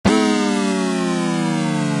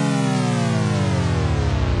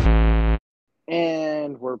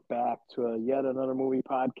And we're back to yet another movie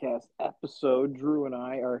podcast episode. Drew and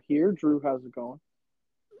I are here. Drew, how's it going?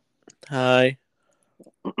 Hi.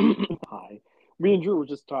 Hi. Me and Drew were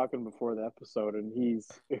just talking before the episode, and we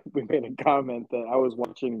made a comment that I was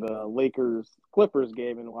watching the Lakers Clippers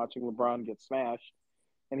game and watching LeBron get smashed,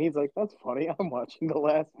 and he's like, "That's funny. I'm watching The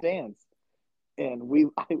Last Dance," and we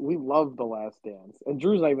love The Last Dance. And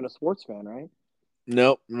Drew's not even a sports fan, right?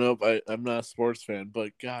 Nope. I'm not a sports fan,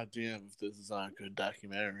 but goddamn, if this is not a good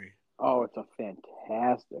documentary. Oh, it's a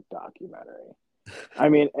fantastic documentary. I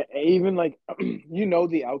mean, even like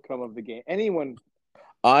the outcome of the game. Anyone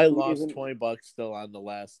I who lost isn't $20 still on the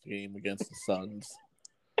last game against the Suns.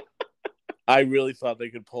 I really thought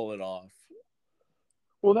they could pull it off.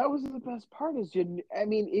 well, that was the best part. I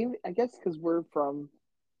mean, even, I guess because we're from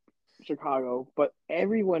Chicago, but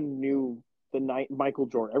everyone knew the night Michael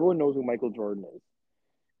Jordan. Everyone knows who Michael Jordan is,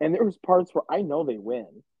 and there was parts where I know they win,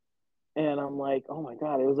 and I'm like, oh my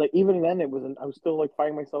god! It was like even then, I was still like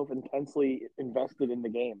finding myself intensely invested in the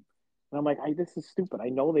game. And I'm like, this is stupid. I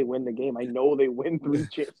know they win the game. I know they win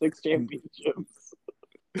six championships.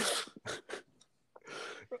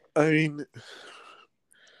 I mean,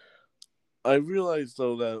 I realized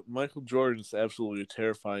though that Michael Jordan is absolutely a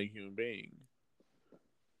terrifying human being.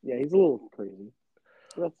 Yeah, he's a little crazy.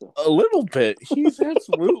 That's A little bit. He's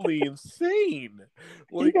absolutely insane.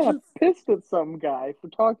 he Like, got pissed at some guy for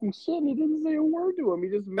talking shit. And he didn't say a word to him. He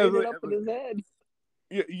just made it up in his head.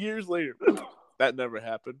 Years later, that never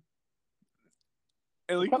happened.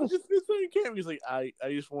 And like, he just this on camera. He's like, I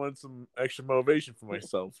just wanted some extra motivation for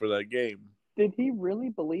myself for that game. Did he really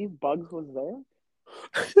believe Bugs was there?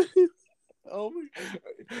 Oh my!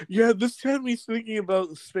 Yeah, this had me thinking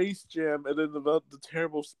about Space Jam and then about the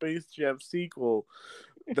terrible Space Jam sequel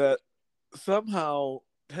that somehow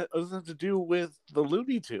doesn't have to do with the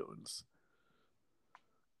Looney Tunes.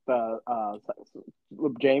 The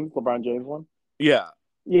LeBron James one. Yeah,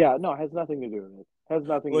 No, it has nothing to do with it. Has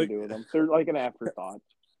nothing to like, do with them. They're like an afterthought.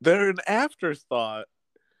 They're an afterthought,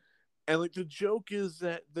 and like the joke is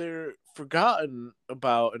that they're forgotten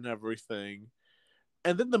about and everything.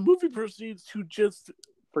 And then the movie proceeds to just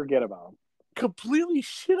forget about them. Completely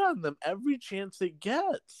shit on them every chance it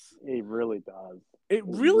gets. It really does. It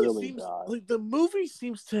really seems like the movie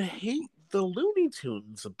seems to hate the Looney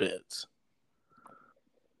Tunes a bit.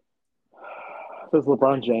 Does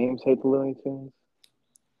LeBron James hate the Looney Tunes?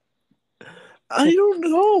 I don't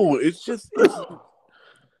know.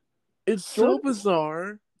 It's so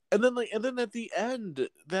bizarre. And then at the end,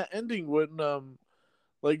 that ending when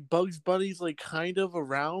like Bugs Bunny's like kind of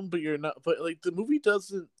around, but you're not. But like the movie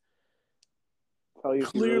doesn't tell you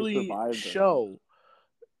clearly show.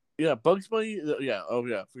 Yeah, Bugs Bunny. Yeah, oh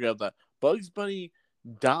yeah, forget that. Bugs Bunny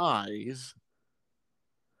dies.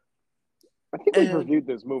 I think we've reviewed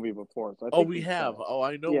this movie before. So I think we have. Oh,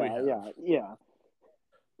 I know we have. Yeah.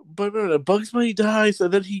 But remember, Bugs Bunny dies,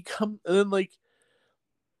 and then and then like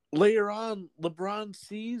later on, LeBron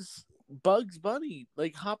sees Bugs Bunny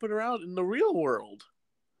like hopping around in the real world.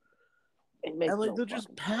 It makes and like they're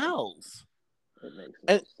just pals. It makes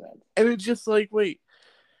no sense. And it's just like, wait,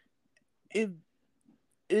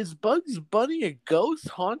 is Bugs Bunny a ghost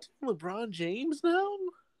haunting LeBron James now?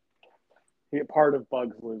 Part of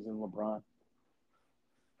Bugs lives in LeBron.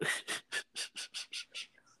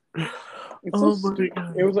 Oh my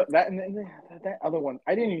god! It was that, and then that other one.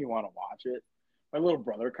 I didn't even want to watch it. My little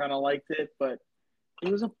brother kind of liked it, but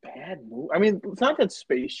it was a bad movie. I mean, it's not that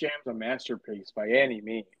Space Jam's a masterpiece by any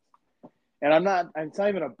means. And it's not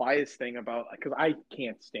even a biased thing about, because I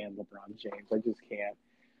can't stand LeBron James. I just can't.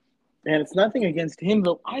 And it's nothing against him,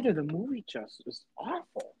 though. Either the movie just is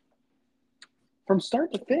awful. From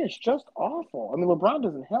start to finish, just awful. I mean, LeBron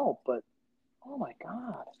doesn't help, but oh my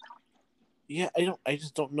god. Yeah, I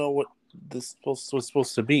just don't know what this was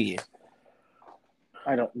supposed to be.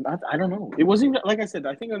 I don't know. It wasn't even, like I said,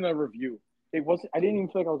 I think in the review, it wasn't. I didn't even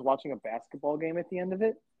feel like I was watching a basketball game at the end of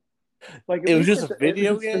it. Like it was just a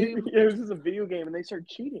video game. It was just a video game, and they started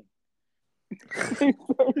cheating. They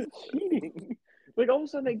started cheating. Like all of a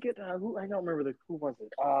sudden, they get I don't remember who was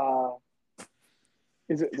it.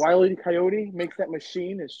 Is it Wile E. Coyote makes that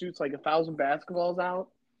machine and shoots like 1,000 basketballs out?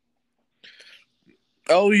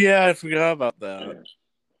 Oh yeah, I forgot about that.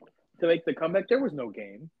 To make the comeback, there was no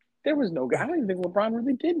game. I don't even think LeBron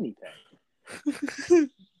really did anything.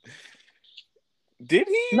 Did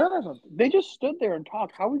he? None of them. They just stood there and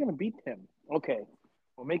talked. How are we going to beat him? Okay,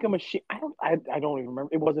 we'll make a machine. I don't even remember.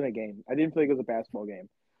 It wasn't a game. I didn't feel like it was a basketball game.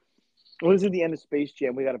 It was at the end of Space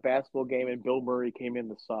Jam. We got a basketball game, and Bill Murray came in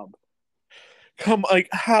the sub.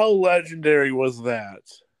 How legendary was that?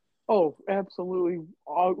 Oh, absolutely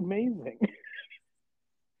amazing.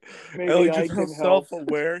 And Maybe like I just how can help.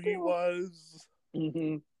 self-aware he was.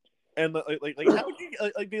 Hmm. And like how'd you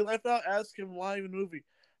like they left out asking him live in the movie,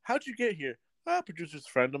 how'd you get here? Ah, producer's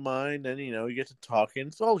friend of mine, and you get to talking.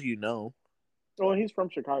 It's all you know. Well, he's from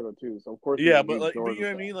Chicago too, so of course Yeah, he but ignored you know what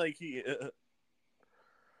I that. mean? Like he.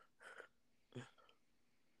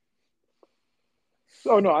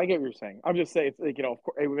 Oh no, I get what you're saying. I'm just saying, it's like of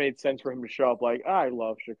course, it made sense for him to show up. Like, I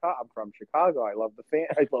love Chicago. I'm from Chicago. I love the fan.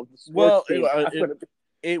 I love the sports Well, team. I'm it gonna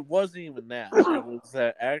it wasn't even that. It was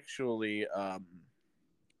that actually,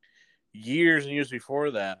 years and years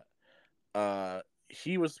before that,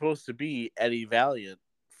 he was supposed to be Eddie Valiant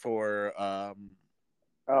for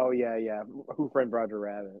Oh yeah, yeah. Who Framed Roger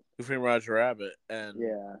Rabbit? Who Framed Roger Rabbit, and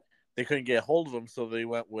Yeah, they couldn't get a hold of him, so they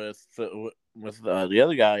went with the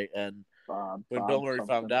other guy. And when Bill Bob Murray found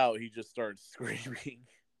something. out, he just started screaming.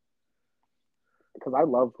 Because I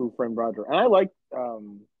love Who Framed Roger, and I like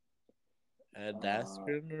Ed uh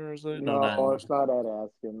Askin, or is it? No, no, not. it's not Ed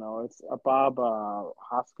Askin. No, it's Bob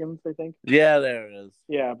Hoskins, I think. Yeah, there it is.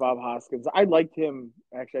 Yeah, Bob Hoskins. I liked him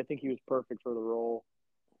actually. I think he was perfect for the role,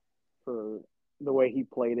 for the way he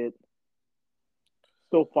played it.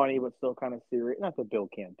 Still funny, but still kind of serious. Not that Bill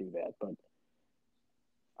can't do that, but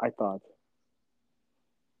I thought.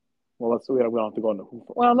 Well, we don't have to go into who.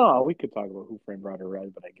 Well, no, we could talk about Who Framed Roger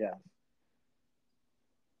Rabbit, but I guess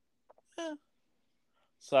Eh.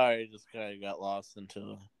 Sorry, just kind of got lost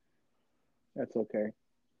into. that's okay.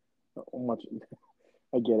 Much,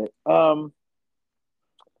 I get it.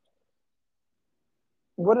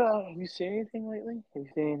 What have you seen anything lately? Have you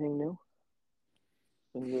seen anything new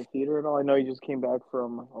in the theater at all? I know you just came back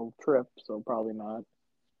from a trip, so probably not.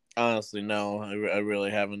 Honestly, no, I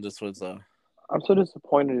really haven't. This was a. I'm so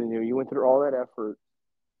disappointed in you. You went through all that effort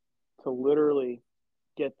to literally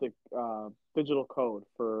get the digital code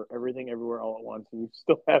for Everything Everywhere All at Once, and you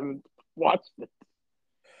still haven't watched it.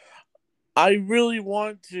 I really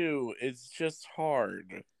want to. It's just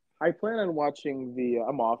hard. I plan on watching the.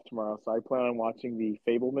 I'm off tomorrow, so I plan on watching the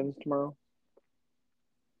Fablemans tomorrow.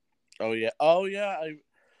 Oh yeah. Oh yeah. I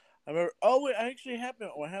remember. Oh wait, I actually have been.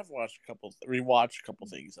 I have watched rewatched a couple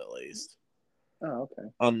things at least Oh, okay.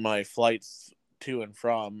 on my flights to and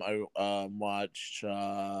from. I watched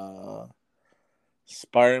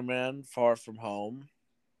Spider-Man: Far From Home.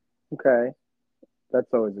 Okay,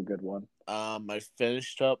 that's always a good one. I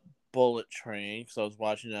finished up Bullet Train because I was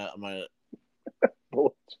watching that on my.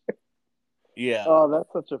 Yeah, Oh,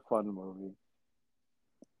 that's such a fun movie.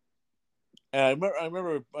 and I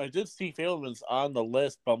remember I did see Fableman's on the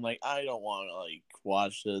list, but I'm like, I don't want to like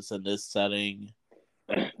watch this in this setting.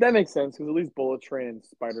 That makes sense because at least Bullet Train and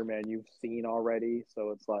Spider Man you've seen already,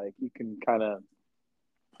 so it's like you can kind of,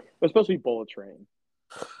 especially Bullet Train.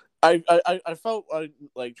 I felt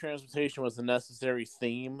like transportation was a necessary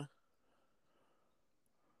theme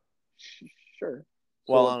Sure.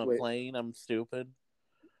 So while what? on a Wait. plane. I'm stupid.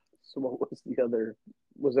 So what was the other?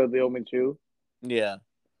 Was that the Omen Chu? Yeah.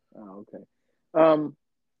 Oh, okay. Um,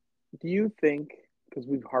 do you think? Because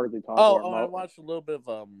we've hardly talked Oh, about I watched a little bit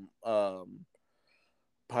of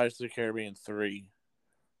Pirates of the Caribbean 3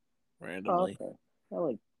 Oh, randomly. okay. I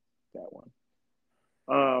like that one.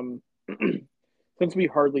 Um, since we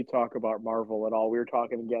hardly talk about Marvel at all, we were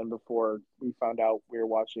talking again before we found out we were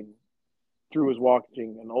watching. Drew was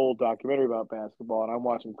watching an old documentary about basketball, and I'm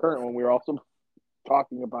watching current one. We were also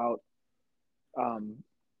talking about um,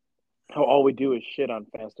 how all we do is shit on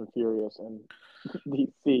Fast and Furious and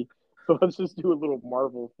DC. So let's just do a little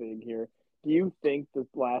Marvel thing here. Do you think the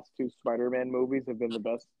last two Spider-Man movies have been the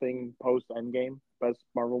best thing post Endgame? Best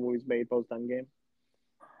Marvel movies made post Endgame?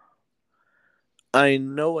 I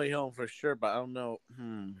know Way Home for sure, but I don't know.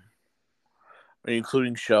 Are you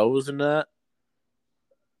including shows in that?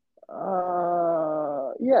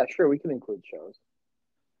 Yeah, sure, we can include shows.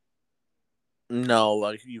 No,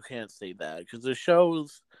 like you can't say that because the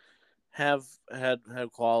shows have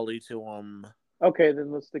quality to them. Okay,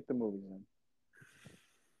 then let's stick to movies then.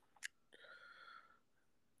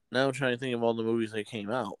 Now I'm trying to think of all the movies that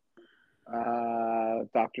came out.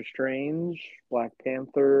 Doctor Strange, Black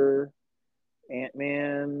Panther, Ant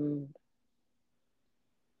Man.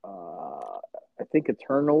 I think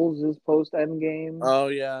Eternals is post Endgame. Oh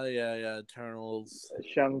yeah. Eternals.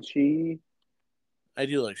 Shang Chi. I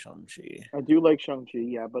do like Shang-Chi. I do like Shang Chi,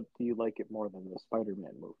 yeah, but do you like it more than the Spider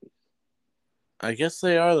Man movies? I guess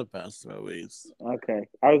they are the best movies. Okay,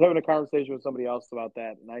 I was having a conversation with somebody else about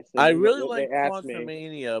that, and I said, I you know, really they like asked me,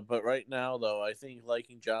 Quantumania, but right now though, I think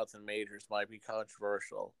liking Jonathan Majors might be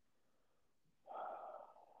controversial.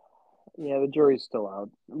 yeah, the jury's still out,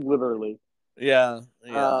 literally. Yeah.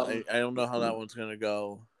 Um, I don't know how that one's gonna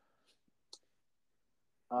go.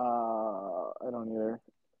 I don't either.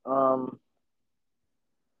 We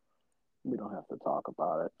don't have to talk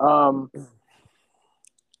about it.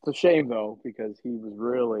 It's a shame though because he was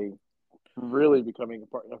really becoming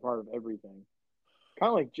a part of everything. Kind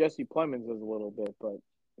of like Jesse Plemons is a little bit, but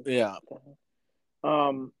it's like Yeah. what the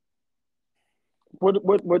hell?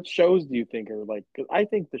 What shows do you think are like? Cause I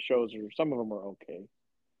think the shows are some of them are okay,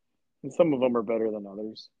 and some of them are better than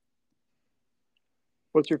others.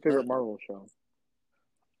 What's your favorite Marvel show?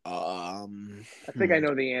 Um. I think I hmm.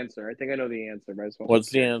 know the answer. I think I know the answer, but I just want to What's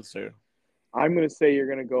the check. answer? I'm gonna say you're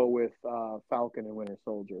gonna go with Falcon and Winter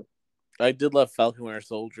Soldier. I did love Falcon Winter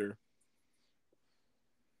Soldier.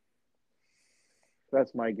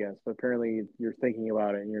 That's my guess, but apparently you're thinking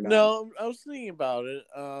about it and you're not. No, I was thinking about it.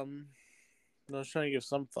 I was trying to give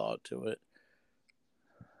some thought to it.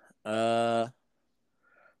 Uh,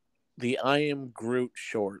 the I Am Groot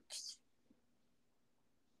shorts.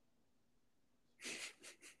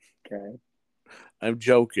 Okay, I'm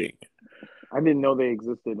joking. I didn't know they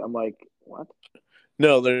existed. I'm like, what?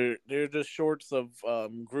 No, they're just shorts of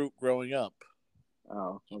Groot growing up.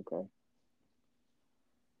 Oh, okay.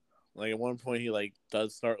 Like at one point, he like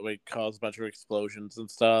does start like cause a bunch of explosions and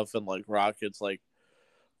stuff, and like Rocket's like,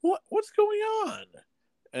 what's going on?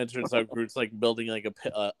 And it turns out Groot's like building like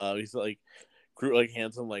he's like Groot like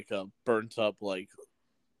hands him like a burnt up like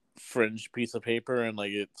fringe piece of paper, and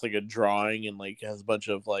like it's like a drawing, and like has a bunch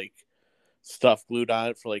of like stuff glued on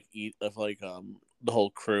it for like the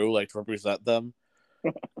whole crew like to represent them.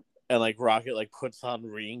 And like Rocket like puts on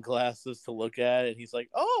reading glasses to look at it, and he's like,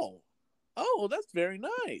 oh, that's very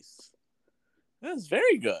nice. That's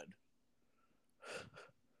very good.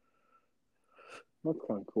 That's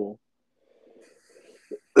kind of cool.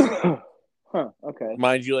 Huh. Okay,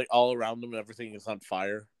 Mind you, like all around them, everything is on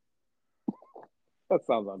fire. that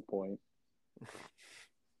sounds on point.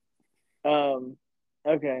 Um.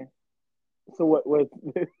 Okay. So what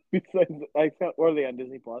besides I found or are they on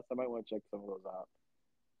Disney Plus? I might want to check some of those out.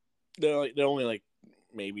 They're only like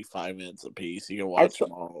maybe 5 minutes a piece. You can I watch still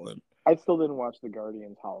them all, and I still didn't watch the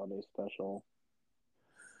Guardians holiday special.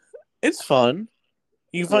 it's fun.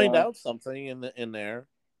 You find Yeah. out something in there.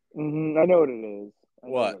 I know what it is. I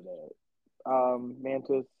know What? what it is.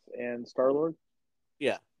 Mantis and Star Lord.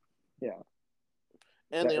 Yeah, Yeah.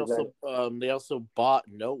 and That is that. they also bought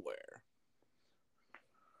Nowhere,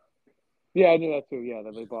 Yeah, I knew that too. Yeah,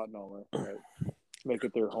 that they bought nowhere. Right. Make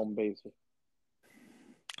it their home base.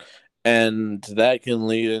 and that can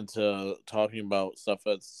lead into talking about stuff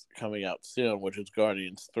that's coming out soon, which is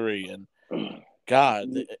Guardians 3. And God,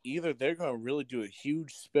 either they're going to really do a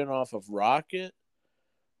huge spin off of Rocket,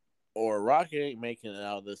 or Rocket ain't making it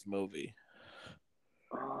out of this movie.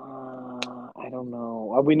 I don't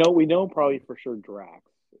know. We know probably for sure Drax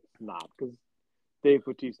is not because Dave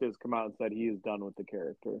Bautista has come out and said he is done with the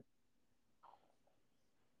character.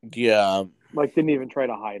 Yeah. Like didn't even try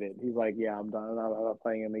to hide it. He's like, yeah, I'm done. I'm not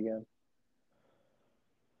playing him again.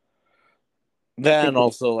 I Then think the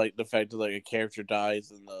also like the fact that like a character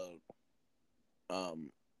dies in the um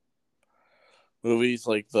movies,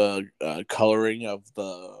 like the coloring of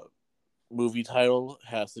the movie title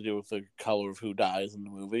has to do with the color of who dies in the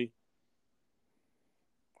movie.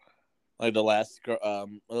 Like the last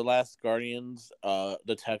Guardians,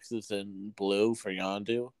 the text is in blue for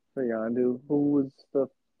Yondu. for Yondu, who was the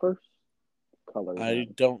first color I then?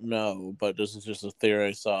 don't know, but this is just a theory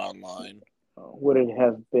I saw online. Would it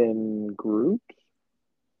have been Groot?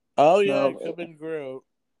 Oh yeah, it could No, have been Groot.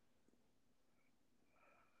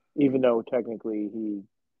 even though technically he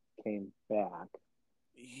came back.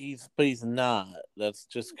 But he's not. That's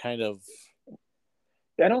just kind of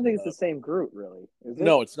I don't think it's the uh, same Groot, really. Is it?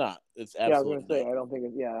 no, it's not. It's Yeah, I was gonna absolutely say not. I don't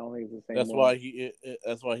think. Yeah, I don't think it's the same That's one. why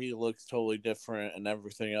that's why he looks totally different and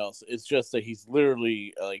everything else. It's just that he's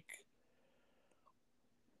literally like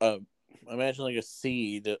uh imagine like a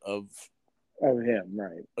seed of Of him,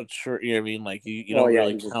 right? a tree. You know what I mean? Like you Well, don't yeah,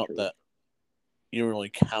 really he's a count tree, that. You don't really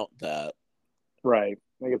count that. right?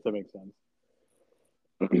 I guess that makes sense.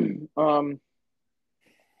 um,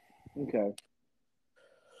 okay,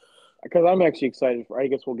 because I'm actually excited for. I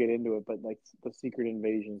guess we'll get into it, but like the Secret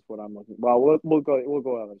Invasion is what I'm looking. Well, we'll go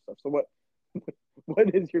other stuff. So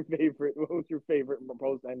what is your favorite? What was your favorite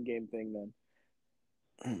post Endgame thing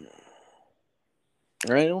then?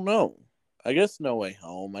 I don't know. I guess No Way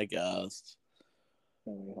Home. I guess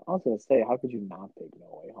I was gonna say, how could you not pick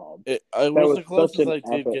No Way Home? it That was was the such closest an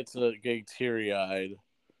I did epic. get to getting teary eyed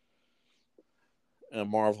in a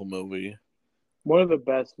Marvel movie. One of the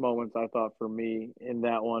best moments I thought for me in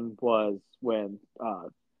that one was when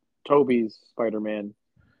Toby's Spider-Man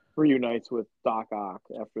reunites with Doc Ock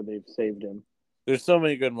after they've saved him. There's so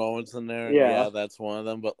many good moments in there, and Yeah, yeah, that's one of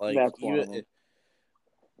them. But like that's one even of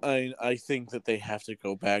them. I think that they have to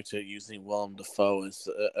go back to using Willem Dafoe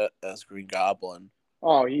as Green Goblin.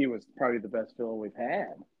 Oh, he was probably the best villain we've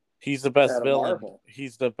had He's the best out of villain. Marvel.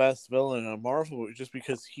 He's the best villain on Marvel just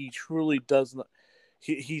because he truly does not.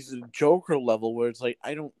 He's a Joker level where it's like,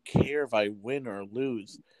 I don't care if I win or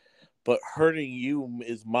lose, but hurting you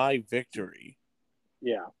is my victory.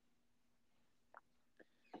 Yeah.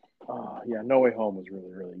 Oh, yeah. No Way Home was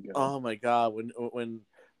really, really good. Oh my god,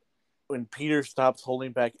 when Peter stops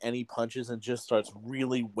holding back any punches and just starts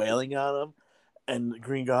really wailing on him, and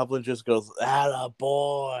Green Goblin just goes, "Atta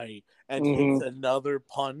boy," and takes Mm-hmm. another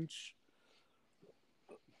punch.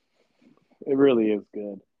 It really is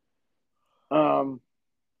good.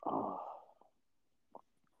 Oh,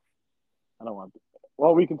 I don't want. To,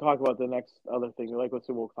 well, we can talk about the next other thing. Like, let's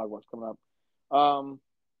see, we'll talk about what's coming up.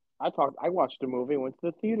 I watched a movie. Went to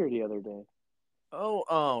the theater the other day.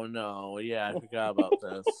 Oh no, yeah, I forgot about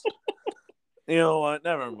this. You know what?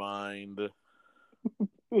 Never mind.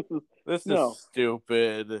 This is No,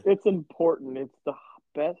 stupid. it's important. It's the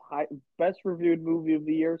best reviewed movie of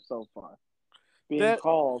the year so far, being That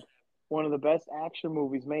called one of the best action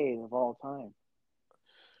movies made of all time.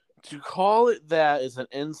 To call it that is an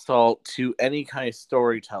insult to any kind of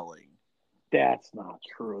storytelling. That's not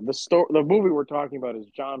true. The movie we're talking about is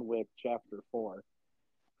John Wick Chapter 4.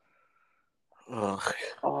 Ugh.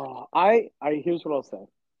 Oh, I here's what I'll say,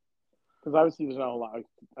 because obviously there's not a lot.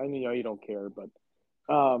 I know you don't care, but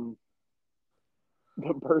um,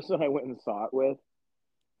 the person I went and saw it with,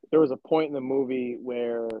 there was a point in the movie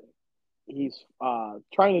where he's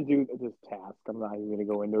trying to do this task. I'm not even going to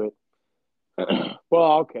go into it.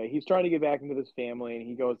 Well, okay, he's trying to get back into this family, and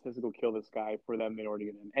he has to go kill this guy for them in order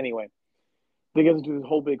to get in. Anyway, they get into this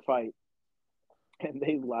whole big fight, and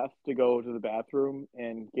they left to go to the bathroom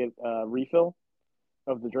and get a refill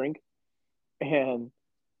of the drink, and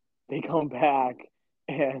they come back,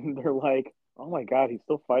 and they're like, "Oh my god, he's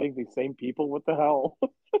still fighting these same people. What the hell?"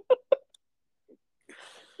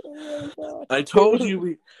 Oh my god, I they told were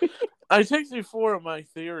you I texted you four of my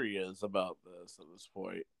theories about this at this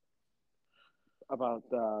point. about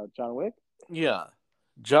John Wick. Yeah.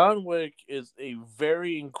 John Wick is a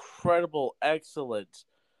very incredible, excellent,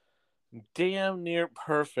 damn near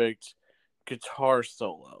perfect guitar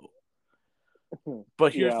solo.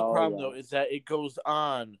 But here's Yeah, the oh problem yeah. though, is that it goes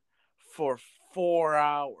on for 4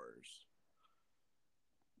 hours.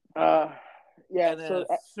 Uh, yeah. And at So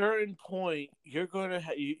a certain point, you're going to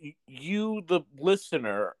you, the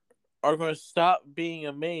listener, are going to stop being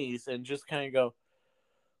amazed and just kind of go,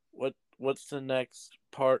 what's the next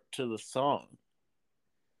part to the song?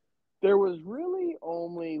 there was really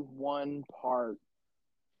only one part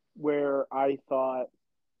where I thought,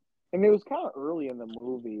 and it was kind of early in the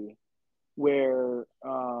movie, where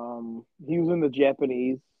he was in the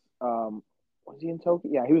Japanese. Was he in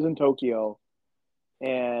Tokyo? Yeah, he was in Tokyo,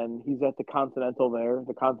 and he's at the Continental there.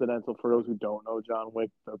 The Continental, for those who don't know, John Wick,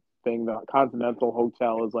 the Continental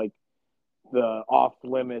Hotel is like the off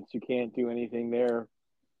limits. You can't do anything there.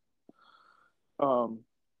 Um,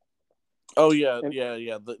 Oh yeah, and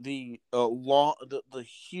yeah. The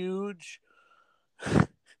huge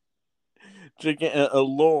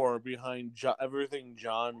allure behind everything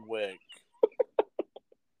John Wick.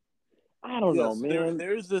 I don't know, Yes, man.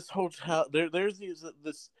 there's this hotel. There's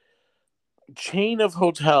this chain of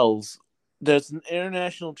hotels that's an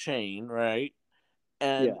international chain, right?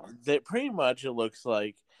 And Yeah, that pretty much it looks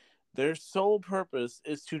like their sole purpose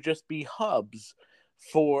is to just be hubs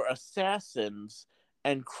for assassins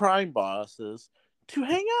and crime bosses to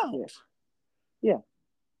hang yeah, out. yeah.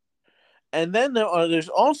 And then there's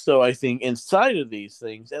also, I think, inside of these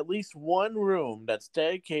things, at least one room that's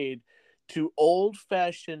dedicated to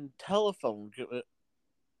old-fashioned telephone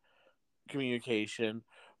communication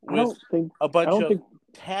I with don't think. a I bunch don't of think.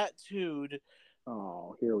 tattooed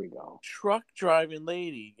Oh, here we go. truck driving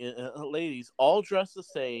ladies, all dressed the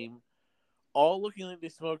same, all looking like they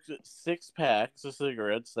smoked 6 packs of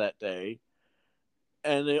cigarettes that day,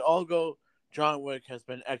 and they all go, "John Wick has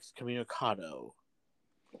been excommunicado."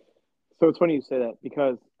 So it's funny you say that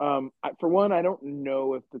because, for one, I don't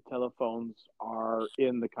know if the telephones are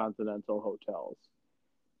in the Continental hotels.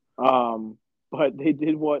 Um, but they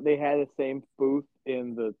had the same booth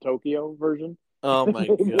in the Tokyo version. Oh they, my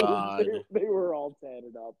they, god. they were all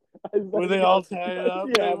tatted up. Were they all tied up?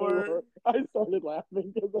 They Yeah, they were. were. I started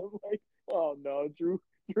laughing because I'm like, oh no, Drew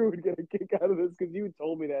would get a kick out of this because you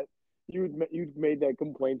told me that you'd made that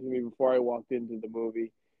complaint to me before I walked into the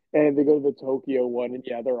movie, and they go to the Tokyo one, and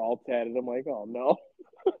yeah, they're all tatted. I'm like, oh no.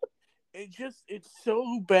 It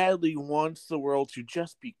so badly wants the world to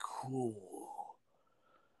just be cool.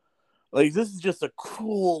 Like, this is just a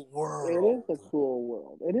cool It is world. a cool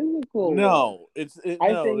world. It is a cool world. No,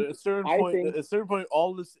 I no. think. At a certain I point, think.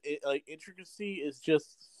 all this like intricacy is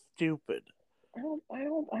just stupid. I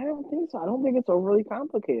don't think so. I don't think it's overly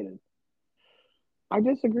complicated. I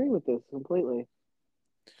disagree with this completely.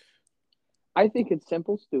 I think it's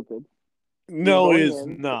simple, stupid. You're No, it going is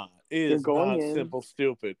in. not. It You're is going not in. simple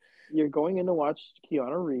stupid. You're going in to watch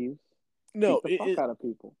Keanu Reeves No, beat the fuck out of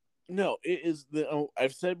people. no. It is the.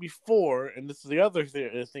 I've said before, and this is the other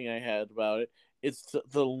thing I had about it. It's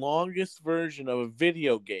the longest version of a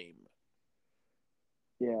video game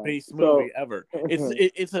Yeah. based movie So ever.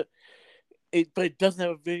 But it doesn't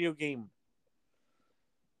have a video game.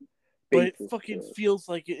 But it basis to fucking it. feels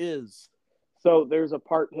like it is. So there's a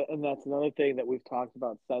part, and that's another thing that we've talked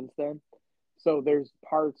about since then. So there's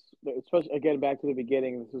parts, especially again back to the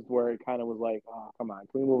beginning. This is where it kind of was like, oh, come on,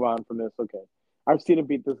 can we move on from this? Okay, I've seen him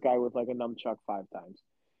beat this guy with like a nunchuck 5 times,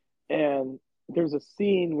 and there's a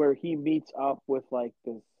scene where he meets up with like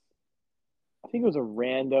this. I think it was a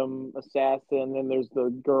random assassin, and there's the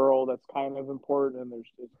girl that's kind of important, and there's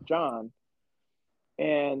John,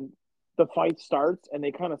 and the fight starts, and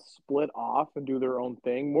they kind of split off and do their own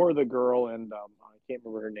thing. More the girl, and I can't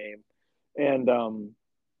remember her name, and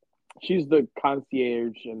she's the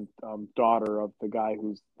concierge and daughter of the guy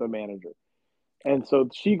who's the manager. And so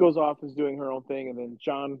she goes off is doing her own thing, and then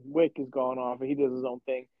John Wick is going off and he does his own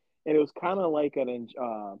thing. And it was kind of like an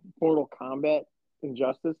Mortal Kombat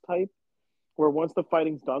Injustice type, where once the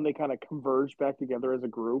fighting's done, they kind of converge back together as a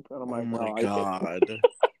group. And I'm Oh like, my oh, I can't. god.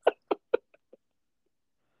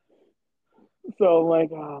 So I'm like,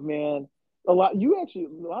 oh man, a lot. A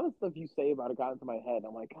lot of stuff you say about it got into my head.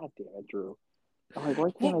 I'm like, God damn it, Drew. I'm like,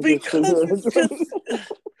 why Well, can't I just sit here because and enjoy it?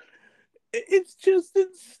 it's just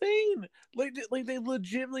insane. Like they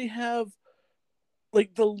legitimately have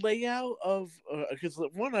like the layout of because the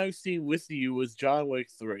one I've seen with you was John Wick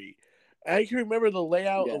 3. I can remember the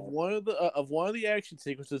layout Yeah. of one of the action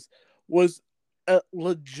sequences was a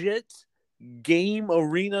legit game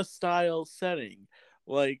arena style setting,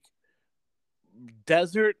 like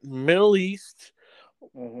desert, Middle East,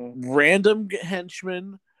 Mm-hmm. random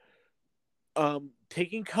henchmen,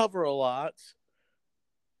 taking cover a lot.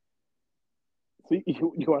 So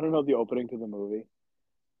you want to know the opening to the movie?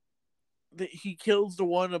 He kills the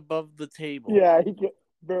one above the table. Yeah,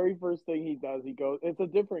 very first thing he does, he goes. It's a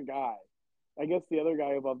different guy. I guess the other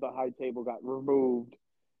guy above the high table got removed,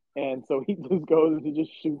 and so he just goes and he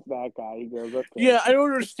just shoots that guy. He goes, okay. Yeah, I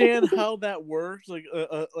don't understand how that works.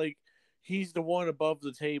 Like he's the one above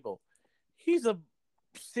the table. He's a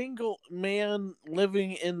single man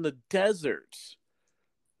living in the desert.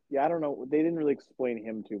 Yeah, I don't know. They didn't really explain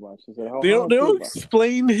him too much. They said, "Oh, They how too don't much."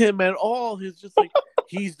 explain him at all. He's just like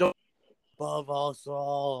he's the above us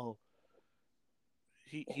all.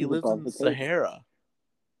 He He's lives above in the the table. Sahara.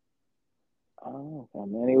 Oh,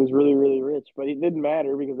 man, he was really, really rich, but it didn't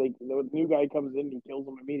matter because the new guy comes in, and he kills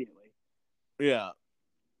him immediately. Yeah.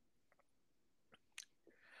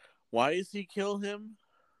 Why does he kill him?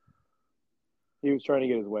 He was trying to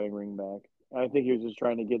get his wedding ring back. I think he was just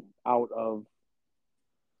trying to get out of.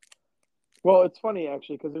 Well, it's funny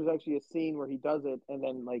actually because there's actually a scene where he does it, and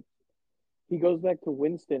then like he goes back to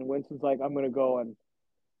Winston. Winston's like, "I'm gonna go and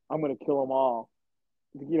I'm gonna kill them all,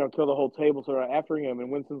 kill the whole table." So they're after him,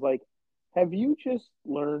 and Winston's like, "Have you just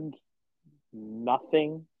learned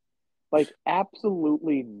nothing? Like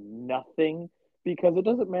absolutely nothing? Because it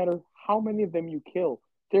doesn't matter how many of them you kill,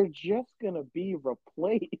 they're just gonna be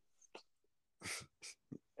replaced."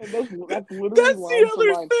 And that's literally That's line the for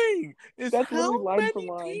other line. thing is That's how literally line for many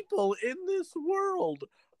line. people in this world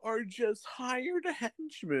are just hired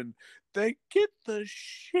henchmen that get the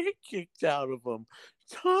shit kicked out of them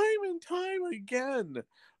time and time again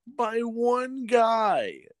by one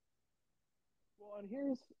guy. Well,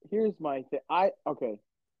 and here's my thing. Okay, rank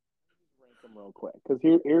them real quick because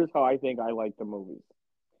here's how I think I like the movies.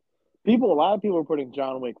 A lot of people are putting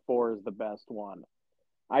John Wick 4 as the best one.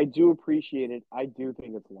 I do appreciate it. I do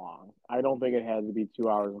think it's long. I don't think it has to be 2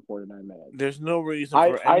 hours and 49 minutes. There's no reason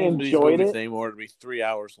I for I any of these enjoyed movies it. anymore to be 3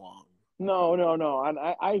 hours long. No, no, no. And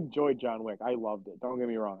I enjoyed John Wick. I loved it. Don't get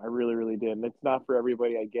me wrong. I really, really did. And it's not for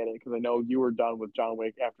everybody. I get it because I know you were done with John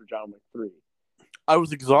Wick after John Wick 3. I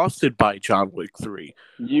was exhausted by John Wick 3.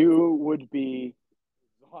 You would be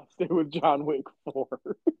exhausted with John Wick 4.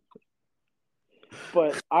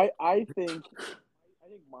 But I think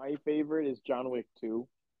my favorite is John Wick 2.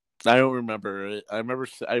 I don't remember it. I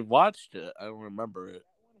watched it. I don't remember it.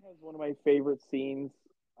 That one has one of my favorite scenes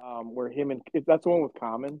where that's the one with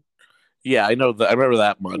Common. Yeah, I know that. I remember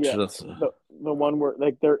that much. Yeah, the one where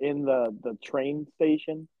like they're in the train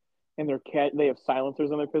station and they have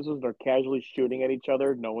silencers on their pistols. They're casually shooting at each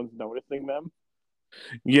other. No one's noticing them.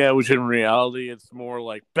 Yeah, which in reality, it's more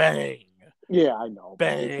like bang, Yeah, I know,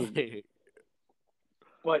 but this is. bang.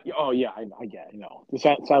 But oh yeah, I get. I know the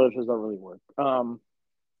silencers don't really work.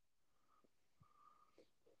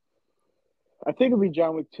 I think it'll be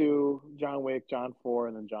John Wick 2, John Wick, John 4,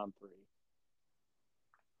 and then John 3.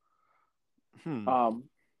 Hmm. Um,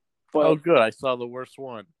 Oh, but good. I saw the worst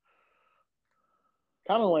one.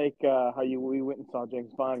 kind of like how we went and saw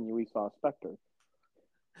James Bond and we saw Spectre.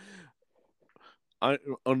 Oh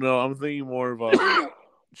no, I'm thinking more of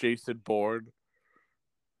Jason Bourne.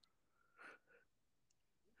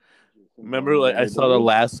 Jason Remember, Bourne like I never saw the did.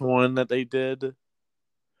 last one that they did.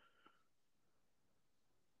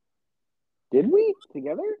 Did we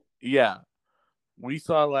together? Yeah, we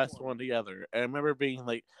saw the last one together. And I remember being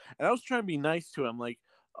like, and I was trying to be nice to him, like,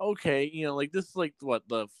 okay, like this is like what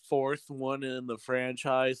the fourth one in the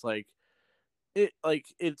franchise. Like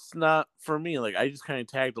it's not for me. Like I just kind of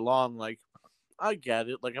tagged along. Like I get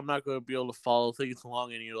it. Like I'm not going to be able to follow things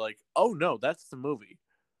along. And you're like, oh no, that's the movie.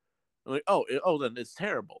 I'm like, oh, then it's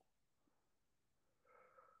terrible.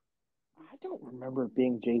 I don't remember it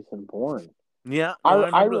being Jason Bourne. Yeah, no, I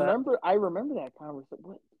I I remember that. remember I remember that conversation.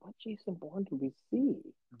 What Jason Bourne did we see?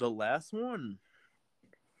 The last one.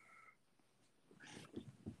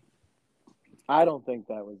 I don't think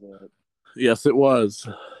that was it. Yes, it was.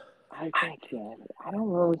 I can't. I don't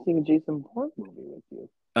remember seeing a Jason Bourne movie with you.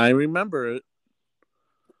 I remember it.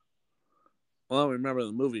 Well, I don't remember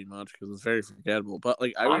the movie much because it's very forgettable. But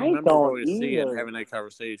like, I I remember don't going to see it and either. having that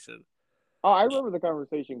conversation. Oh, I remember the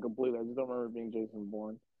conversation completely. I just don't remember it being Jason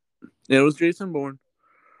Bourne. It was Jason Bourne.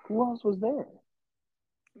 Who else was there?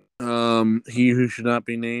 He who should not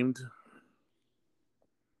be named.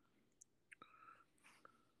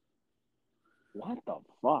 What the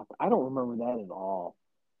fuck? I don't remember that at all.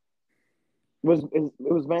 It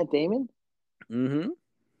was Matt Damon? Mm-hmm.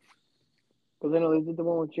 Because I know they did the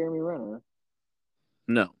one with Jeremy Renner.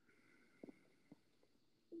 No.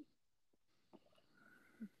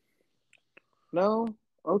 No?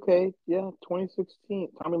 Okay, yeah, 2016.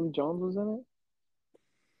 Tommy Lee Jones was in it?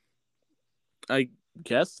 I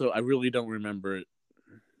guess so. I really don't remember it.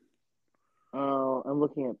 Oh, I'm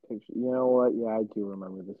looking at pictures. You know what? Yeah, I do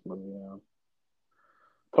remember this movie now.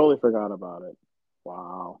 Totally forgot about it.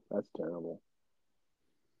 Wow, that's terrible.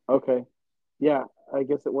 Okay. Yeah, I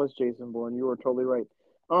guess it was Jason Bourne. You were totally right.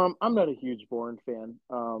 I'm not a huge Bourne fan.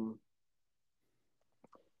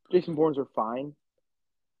 Jason Bournes are fine.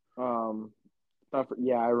 Um,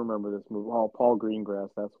 yeah, I remember this movie. Oh, Paul Greengrass.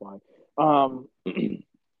 That's why. Um,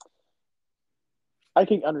 I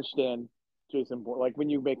can understand Jason Bourne. Like when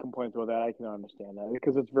you make complaints about that, I can understand that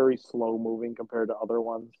because it's very slow moving compared to other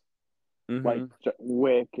ones like Mm-hmm.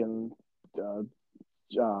 Wick and uh,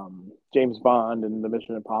 James Bond and the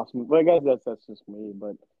Mission Impossible. But I guess that's just me.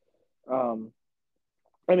 But um,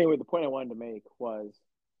 anyway, the point I wanted to make was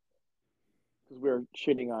because we were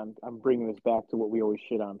shitting on. I'm bringing this back to what we always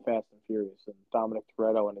shit on: Fast and Furious and Dominic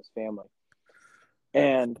Toretto and his family.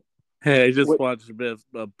 And Hey, I just what? watched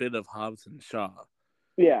a bit of Hobbs and Shaw.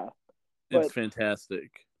 Yeah, It's but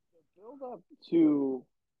fantastic. the build up to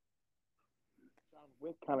John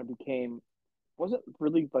Wick kind of became wasn't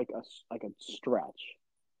really like a stretch.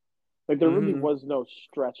 Like there really Mm-hmm. was no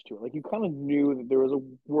stretch to it. Like you kind of knew that there was a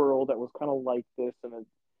world that was kind of like this, and that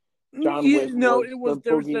John Yeah, Wick no, was it the was.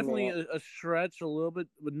 There was definitely boogeyman. a stretch, a little bit,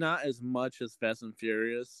 but not as much as Fast and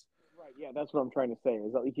Furious. Right? Yeah, that's what I'm trying to say.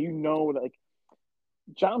 Is that like you know that like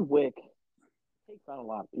John Wick takes on a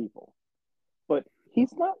lot of people, but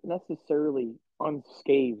he's not necessarily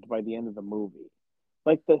unscathed by the end of the movie.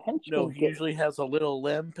 Like the No, henchmen he get usually has a little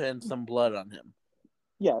limp and some blood on him.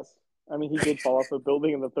 yes. I mean, he did fall off a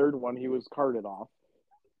building in the third one. He was carted off.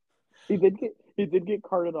 He did get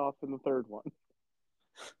carted off in the third one.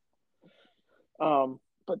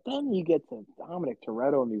 But then you get to Dominic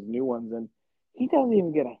Toretto and these new ones, and he doesn't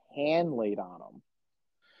even get a hand laid on him.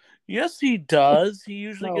 Yes, he does. He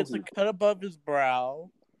usually No, gets a he cut above his brow.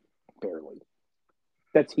 barely.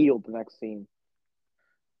 That's healed the next scene.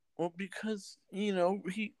 Well, because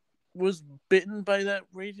he was bitten by that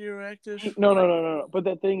radioactive No, no, no, no, no. But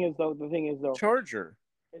the thing is though, charger.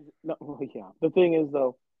 no, well, yeah. The thing is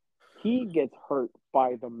though, he gets hurt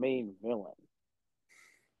by the main villain.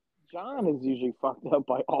 John is usually fucked up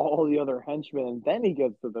by all the other henchmen, and then he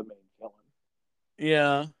gets to the main villain.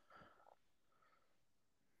 Yeah.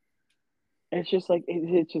 It's just like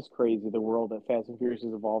it's just crazy the world that Fast and Furious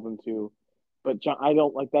has evolved into. But John, I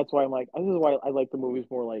don't like. That's why I'm like. This is why I like the movies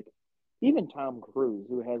more. Like even Tom Cruise,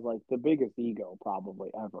 who has like the biggest ego probably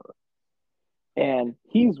ever. And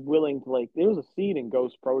he's willing to like. There's a scene in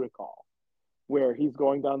Ghost Protocol where he's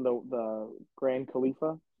going down the Grand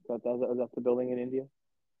Khalifa. That's the building in India.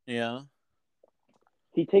 Yeah.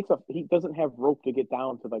 He doesn't have rope to get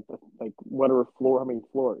down to like the like whatever floor, how many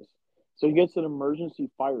floors. So he gets an emergency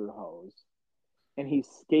fire hose and he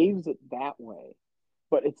scaves it that way,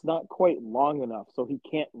 but it's not quite long enough, so he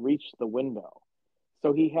can't reach the window.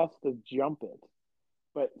 So he has to jump it.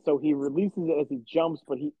 But so he releases it as he jumps,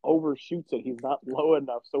 but he overshoots it. He's not low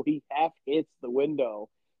enough, so he half hits the window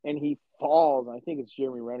and he falls. I think it's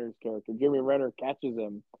Jeremy Renner's character. Jeremy Renner catches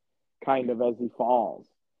him kind of as he falls.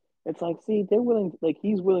 It's like, see, they're willing to, like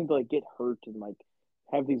he's willing to like get hurt and like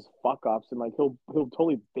have these fuck ups and like he'll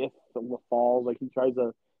totally biff the falls. Like he tries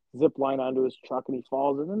to zip line onto his truck and he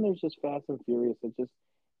falls. And then there's just Fast and Furious. It just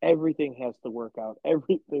everything has to work out.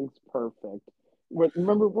 Everything's perfect.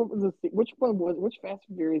 Remember what was which Fast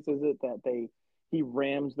and Furious is it that he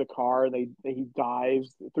rams the car and he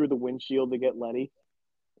dives through the windshield to get Letty?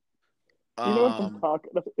 You know what I'm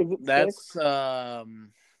talking about? Is it six? That's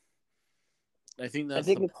I think I that's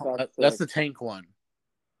think it's Fast that's six. the tank one.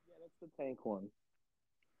 Yeah, that's the tank one.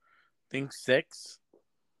 Think 6.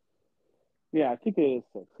 Yeah, I think it is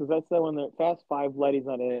six because that's the one that Fast Five, Letty's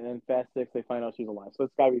not in it, and then Fast Six, they find out she's alive. So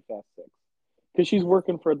it's got to be Fast Six because she's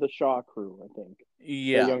working for the Shaw crew, I think. The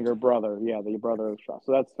Yeah. younger brother, yeah, the brother of Shaw.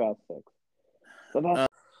 So that's Fast Six. So that's Uh,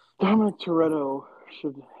 Dominic Toretto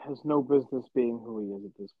has no business being who he is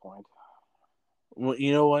at this point. well,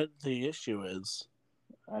 you know what the issue is?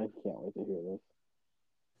 I can't wait to hear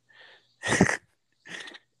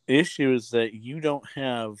The issue is that you don't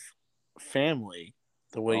have family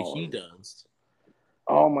the way he this. does,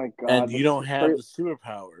 Oh my and god, you don't have the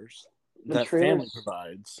superpowers the that family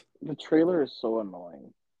provides. the trailer is so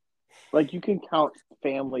annoying. Like you can count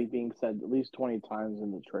family being said at least 20 times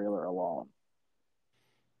in the trailer alone.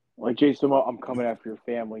 Like Jason, I'm coming after your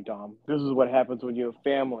family, Dom. This is what happens when you have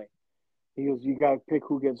family. He goes, you gotta pick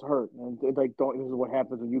who gets hurt, and like, don't. This is what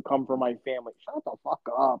happens when you come for my family. Shut the fuck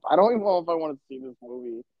up. I don't even know if I want to see this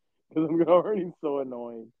movie because I'm already so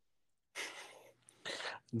annoying.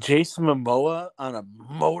 Jason Momoa on a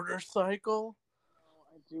motorcycle.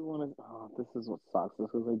 I do want to. Oh, this is what sucks. This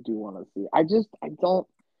is I do want to see. I don't.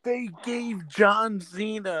 They gave John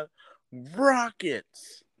Cena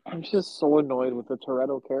rockets. I'm just so annoyed with the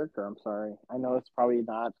Toretto character. I'm sorry. I know it's probably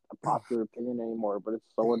not a popular opinion anymore, but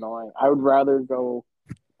it's so annoying. I would rather go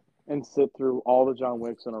and sit through all the John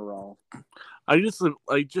Wicks in a row. I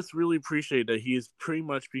just really appreciate that he has pretty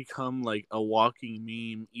much become like a walking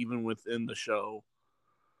meme, even within the show.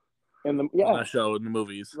 In the Not show in the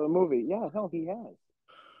movies. the movie, yeah, hell, he has.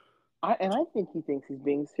 I think he thinks he's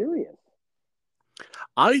being serious.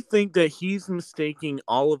 I think that he's mistaking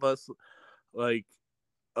all of us like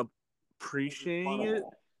appreciating it,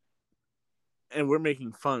 and we're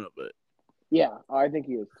making fun of it. Yeah, I think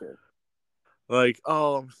he is too. Like,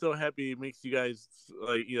 oh, I'm so happy. It makes you guys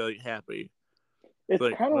like happy. It's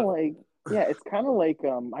Like, kind of like, yeah, it's kind of like,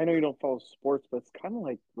 I know you don't follow sports, but it's kind of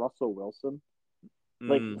like Russell Wilson.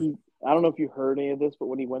 Like mm, I don't know if you heard any of this, but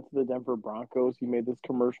when he went to the Denver Broncos, he made this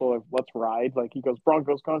commercial of "Let's ride." Like he goes,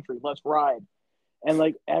 "Broncos country, let's ride," and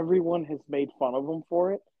like everyone has made fun of him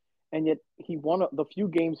for it. And yet he won the few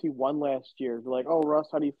games he won last year. They're like, "Oh, Russ,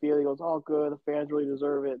 how do you feel?" He goes, "Oh, good. The fans really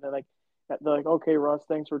deserve it." And they're like, "Okay, Russ,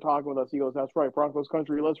 thanks for talking with us." He goes, "That's right, Broncos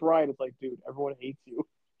country, let's ride." It's like, dude, everyone hates you.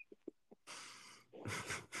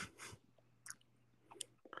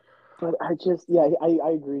 But I just, yeah, I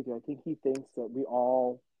agree with you. I think he thinks that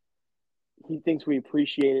he thinks we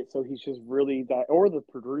appreciate it, so he's just really that, or the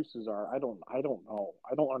producers are. I don't know.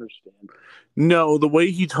 I don't understand. no, the way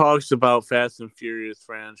he talks about Fast and Furious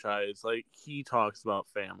franchise, like he talks about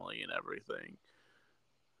family and everything.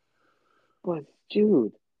 But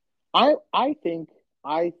dude, I think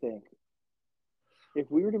if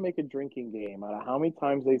we were to make a drinking game out of how many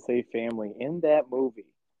times they say family in that movie,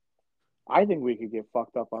 I think we could get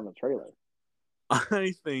fucked up on the trailer.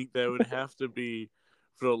 I think that would have to be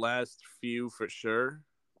for the last few for sure.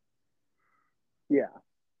 Yeah,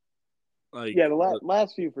 Like, yeah. The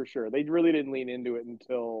last few for sure. They really didn't lean into it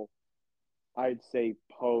until I'd say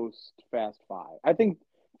post Fast Five. I think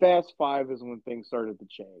Fast Five is when things started to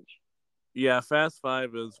change. yeah, Fast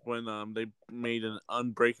Five is when they made an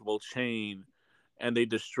unbreakable chain, and they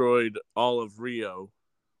destroyed all of Rio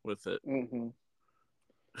with it. Mm-hmm.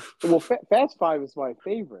 Well, Fast Five is my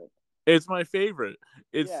favorite. It's my favorite.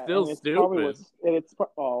 It's Yeah, still and it's probably stupid. what's and it's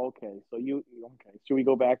oh okay. So you okay? Should we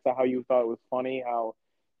go back to how you thought it was funny how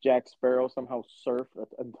Jack Sparrow somehow surfed an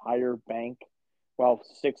entire bank while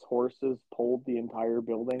six horses pulled the entire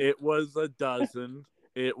building? It was a dozen.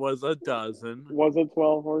 It was a dozen. Was it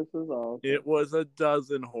 12 horses? Oh, okay. It was a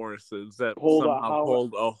dozen horses that Pulled a somehow how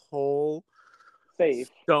pulled a whole safe?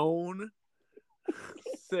 stone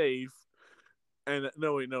safe and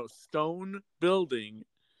stone building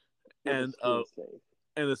With a and steel safe.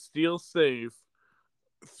 a steel safe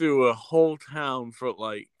through a whole town for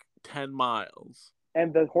like 10 miles.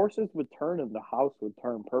 And the horses would turn and the house would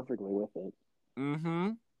turn perfectly with it. Mm-hmm.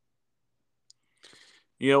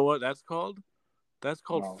 You know what that's called? That's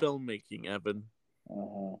called Oh, filmmaking, Evan.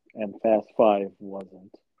 and Fast Five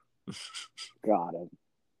wasn't. Got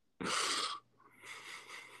it.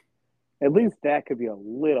 At least that could be a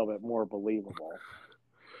little bit more believable.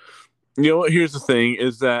 You know what? Here's the thing: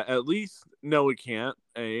 is that at least no, we can't.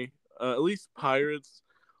 At least Pirates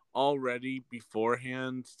already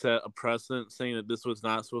beforehand set a precedent saying that this was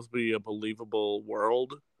not supposed to be a believable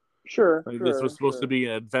world. Sure, Like this was sure, supposed to sure. be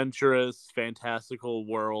an adventurous, fantastical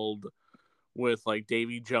world with like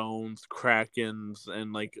Davy Jones, Krakens,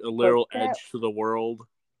 and like a But literal edge to the world.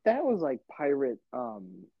 that was like pirate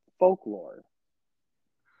folklore.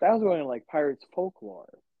 That was going like pirates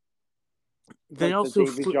folklore, They like the also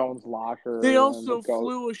Davy flew. Jones They locker and the also ghost.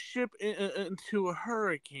 flew a ship into a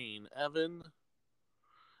hurricane, Evan,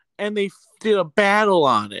 and they did a battle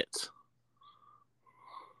on it.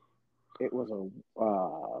 It was a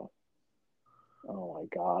oh my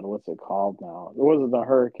god, what's it called now? It wasn't the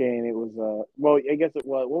hurricane. It was well, I guess it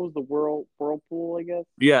was. What was the whirlpool? I guess.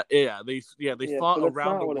 They Yeah, fought but that's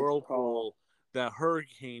around not the what it's called. whirlpool that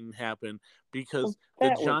hurricane happened Well, because the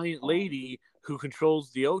that was giant fun. lady who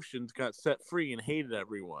controls the oceans got set free and hated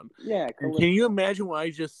everyone. Yeah, And can you Calypso. imagine what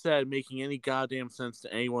I just said making any goddamn sense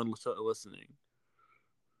to anyone listening?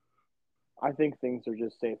 I think things are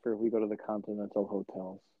just safer if we go to the Continental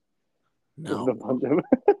hotels with a No. bunch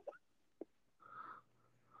of.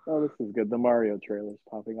 Oh, this is good. The Mario trailer's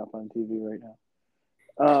popping up on TV right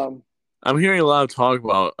now. I'm hearing a lot of talk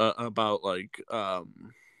about like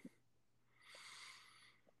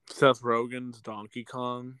Seth Rogen's Donkey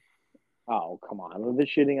Kong. Oh, come on. Are they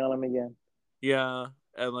shitting on him again? Yeah,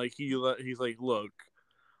 and like he's like, look,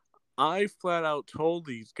 I flat out told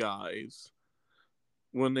these guys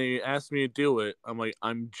when they asked me to do it, I'm like,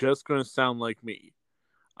 I'm just gonna sound like me.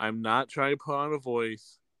 I'm not trying to put on a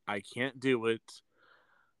voice. I can't do it.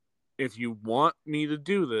 If you want me to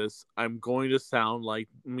do this, I'm going to sound like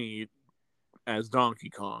me as Donkey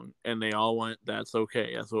Kong. And they all went, that's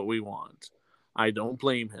okay. That's what we want. I don't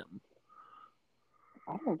blame him.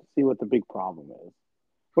 I don't see what the big problem is.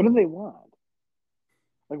 What do they want?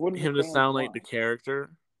 Like, what do the Him to fans sound like the want? character.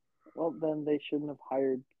 Well, then they shouldn't have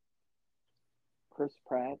hired Chris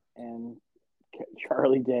Pratt and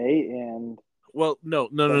Charlie Day and Well, no,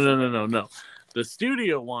 no, no, no, fucking. no, no, no. The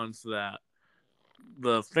studio wants that.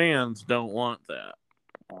 The fans don't want that.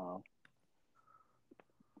 Uh,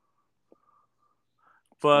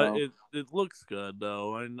 But well, it looks good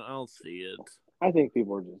though, and I'll see it. I think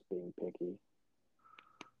people are just being picky.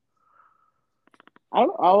 I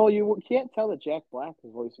don't. Oh, you can't tell that Jack Black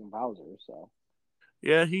is voicing Bowser, so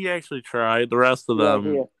Yeah, he actually tried. The rest of yeah,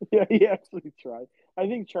 them, yeah, he actually tried. I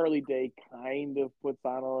think Charlie Day kind of puts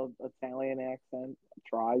on a Italian accent,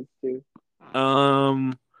 tries to.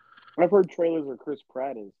 um, I've heard trailers where Chris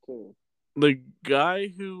Pratt is too. the guy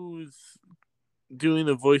who's doing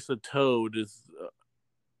the voice of Toad is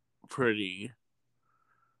pretty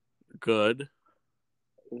good.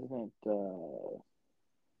 Isn't it?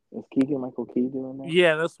 Is Keegan Michael Key doing that?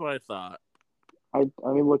 Yeah, that's what I thought. I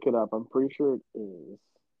mean, look it up. I'm pretty sure it is.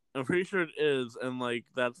 I'm pretty sure it is, and like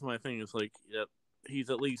that's my thing. It's like, yep, he's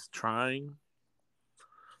at least trying.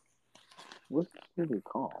 What's this movie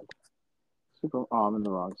called? Super. Oh, I'm in the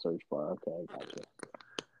wrong search bar. Okay, I got you.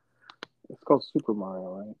 It's called Super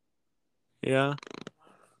Mario, right? Yeah,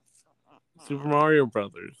 Super Mario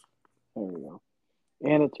Brothers. There we go.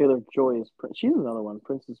 Anna Taylor Joy is. She's another one.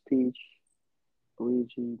 Princess Peach,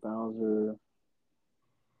 Luigi, Bowser.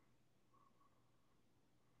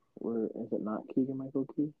 Where is it? Not Keegan Michael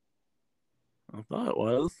Key. I thought it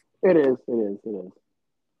was. It is. It is. It is.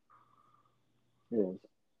 It is.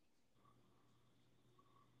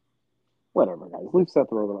 Whatever, guys. Leave Seth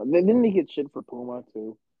Rogen. Didn't he get shit for Puma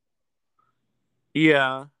too?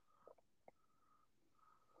 Yeah.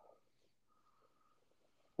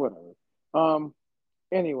 Whatever.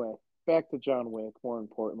 Anyway, back to John Wick. More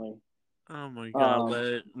importantly, Oh my god,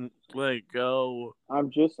 um, let it go.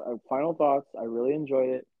 I'm just final thoughts. I really enjoyed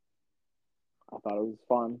it. I thought it was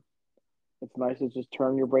fun. It's nice to just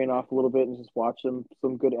turn your brain off a little bit and just watch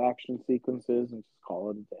some good action sequences and just call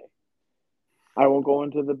it a day. I won't go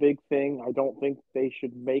into the big thing. I don't think they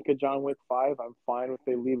should make a John Wick 5. I'm fine if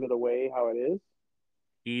they leave it away how it is.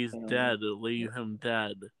 He's And dead. Leave him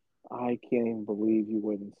dead. I can't even believe you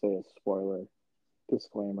wouldn't say a spoiler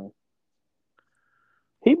disclaimer.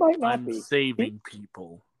 He might not I'm be. He saving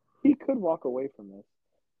people. he could walk away from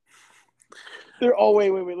this. There. Oh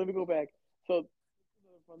wait. Let me go back. So another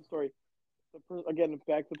fun story. Again,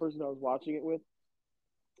 back to the person I was watching it with.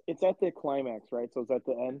 It's at the climax, right? So it's at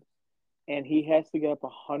the end, and he has to get up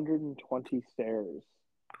 120 stairs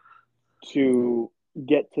to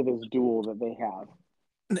get to this duel that they have.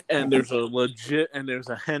 And there's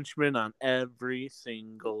a henchman on every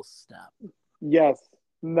single step. Yes,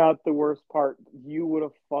 not the worst part. You would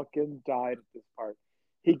have fucking died at this part.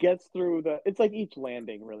 He gets through the. It's like each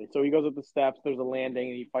landing, really. So he goes up the steps. There's a landing,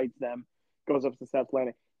 and he fights them. Goes up the steps,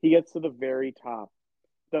 landing. He gets to the very top.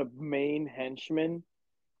 The main henchman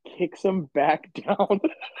kicks him back down.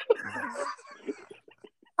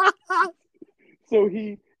 So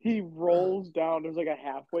he rolls down. There's like a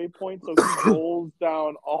halfway point, so he rolls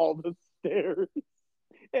down all the stairs,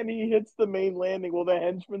 and he hits the main landing. Well, the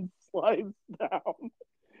henchman slides down,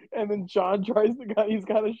 and then John tries to get. He's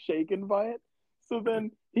kind of shaken by it. So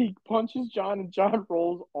then he punches John, and John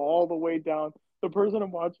rolls all the way down. The person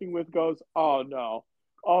I'm watching with goes, "Oh no,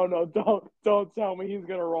 oh no! Don't tell me he's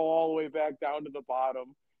gonna roll all the way back down to the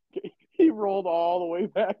bottom." He rolled all the way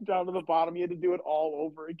back down to the bottom. He had to do it all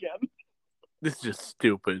over again. This is just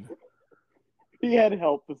stupid. He had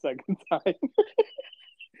help the second time.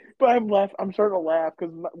 But I'm starting to laugh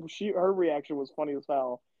because her reaction was funny as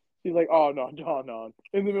hell. She's like, "Oh no, no, no!"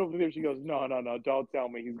 In the middle of the video, she goes, "No, no, no! Don't tell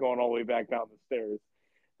me he's going all the way back down the stairs."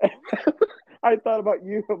 I thought about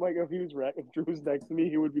you. I'm like, if Drew was next to me,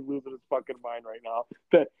 he would be losing his fucking mind right now.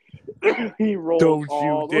 That he rolls Don't you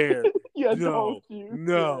all dare. the yeah, don't No. you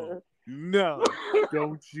No. dare. No.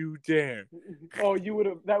 Don't you dare. Oh, you would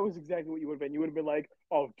have. That was exactly what you would have been. You would have been like,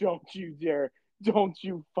 "Oh, don't you dare! Don't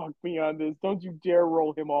you fuck me on this! Don't you dare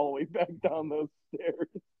roll him all the way back down those stairs!"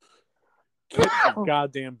 Get your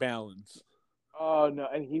goddamn balance. Oh no,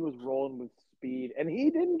 and he was rolling with speed, and he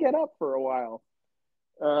didn't get up for a while.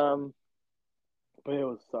 Um, but it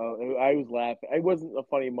was I was laughing. It wasn't a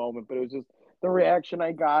funny moment, but it was just the reaction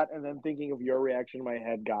I got, and then thinking of your reaction in my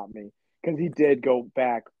head got me because he did go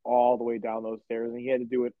back all the way down those stairs, and he had to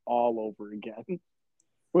do it all over again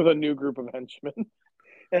with a new group of henchmen.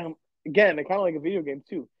 And again, kind of like a video game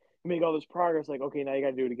too. You make all this progress, like okay, now you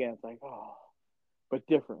got to do it again. It's like oh, but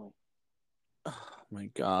differently. Oh my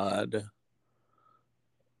god.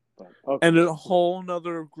 But okay, And a whole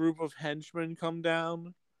nother group of henchmen come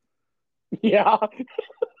down? yeah.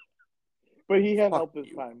 But he had Fuck help this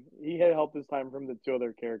you. time. He had help this time from the two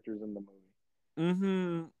other characters in the movie.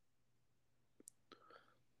 Mm-hmm.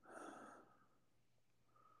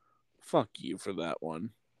 Fuck you for that one.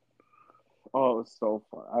 Oh, it was so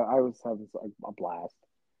fun. I was having a blast.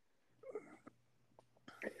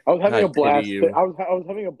 I was having I a pity blast. you. I was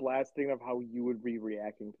having a blast thinking of how you would be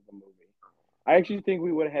reacting to the movie. I actually think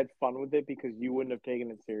we would have had fun with it because you wouldn't have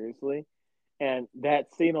taken it seriously, and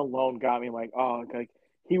that scene alone got me like, oh, like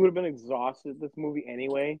he would have been exhausted this movie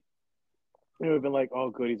anyway. It would have been like,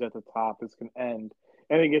 oh, good, he's at the top. This can end,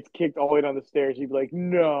 and he gets kicked all the way down the stairs. He'd be like,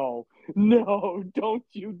 no, no, don't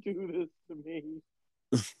you do this to me.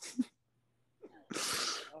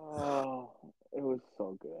 Oh, it was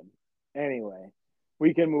so good. Anyway,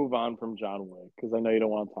 we can move on from John Wick because I know you don't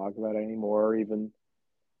want to talk about it anymore or even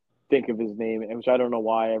think of his name, which I don't know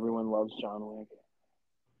why everyone loves John Wick.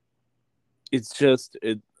 It's just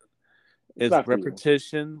It's it's not for you.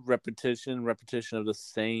 repetition of the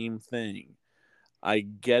same thing. I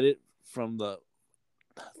get it from the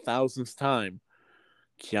thousandth time.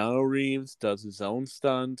 Keanu Reeves does his own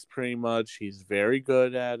stunts pretty much. He's very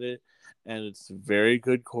good at it, and it's very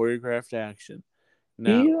good choreographed action. He,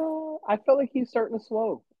 Now, I felt like he's starting to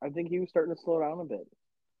slow. I think he was starting to slow down a bit.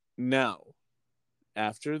 now,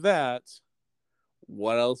 after that,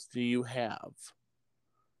 what else do you have?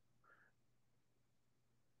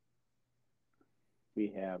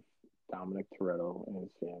 We have Dominic Toretto and his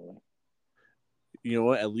family. You know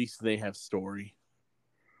what? At least they have story.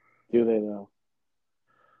 Do they know?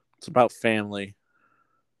 It's about family.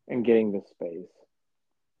 And getting the space.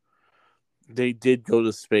 They did go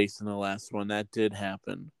to space in the last one. That did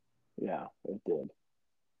happen Yeah, it did.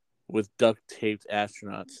 with duct taped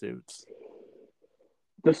astronaut suits.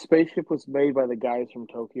 The spaceship was made by the guys from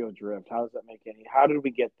Tokyo Drift. How does that make any? How did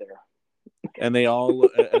we get there? And they all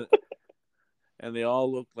and they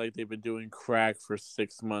all look like they've been doing crack for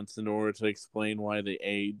 6 months in order to explain why they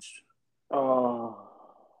aged. Oh,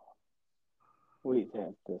 we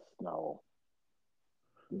have to know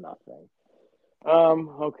nothing.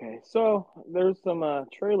 Okay, so there's some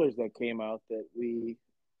trailers that came out that we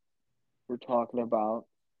were talking about.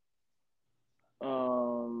 I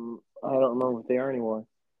don't remember what they are anymore.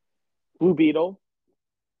 Blue Beetle.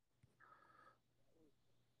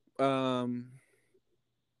 Um,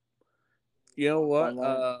 you know Thoughts on what?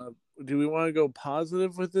 that? Do we want to go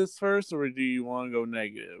positive with this first, or do you want to go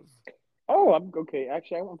negative? Oh, I'm okay.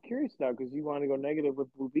 Actually, I'm curious now because you want to go negative with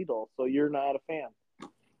Blue Beetle, so you're not a fan.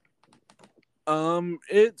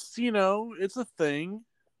 It's it's a thing.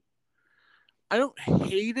 I don't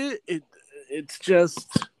hate it. It's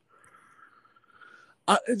just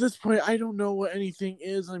at this point I don't know what anything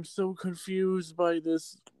is. I'm so confused by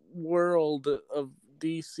this world of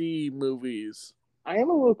DC movies. I am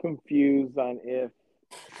a little confused on if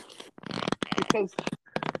because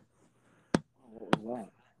what was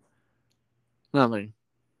Nothing.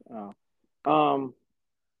 that?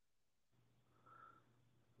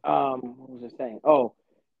 Oh, what was I saying? Oh,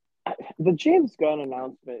 the James Gunn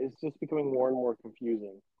announcement is just becoming more and more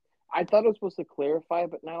confusing. I thought it was supposed to clarify,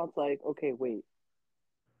 but now it's like, okay, wait,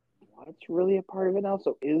 what's really a part of it now?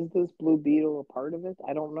 So is this Blue Beetle a part of it?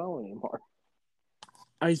 I don't know anymore.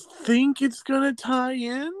 I think it's gonna tie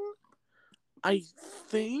in. I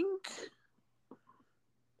think,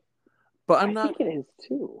 but I think it is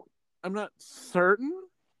too. I'm not certain.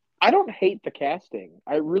 I don't hate the casting.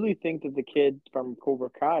 I really think that the kid from Cobra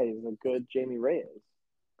Kai is a good Jamie Reyes.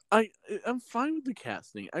 I I'm fine with the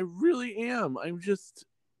casting. I really am. I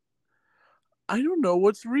don't know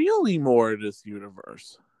what's real anymore in this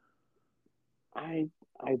universe. I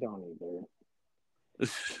I don't either.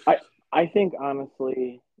 I I think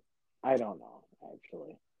honestly, I don't know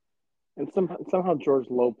actually. And somehow George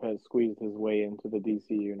Lopez squeezed his way into the DC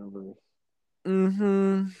universe,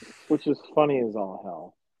 Mm-hmm. which is funny as all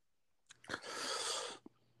hell.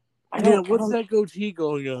 Yeah, I what's don't. that goatee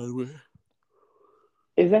going on with?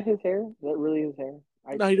 Is that his hair? Is that really his hair?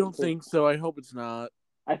 I don't think so. I hope it's not.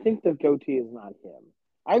 I think the goatee is not him.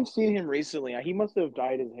 I've seen him recently. He must have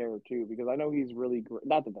dyed his hair too, because I know he's really great.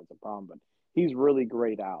 Not that that's a problem, but he's really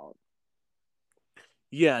grayed out.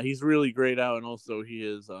 Yeah, he's really grayed out, and also he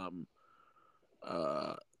is uh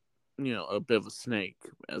a bit of a snake,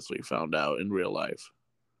 as we found out in real life.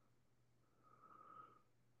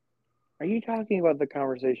 Are you talking about the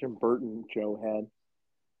conversation Bert and Joe had?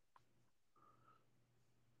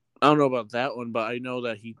 I don't know about that one, but I know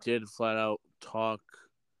that he did flat out talk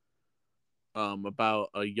about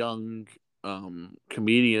a young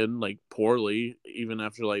comedian like poorly, even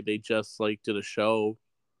after like they just like did a show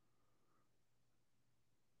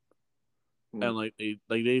Hmm. and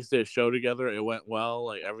they just did a show together. It went well,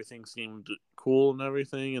 like everything seemed cool and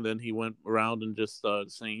everything, and then he went around and just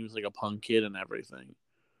saying he was like a punk kid and everything.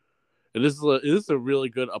 And this is a really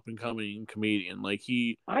good up and coming comedian. Like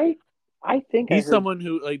I I think I he's heard. someone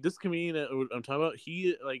who like this comedian that I'm talking about.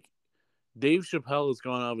 He like Dave Chappelle has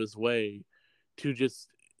gone out of his way to just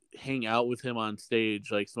hang out with him on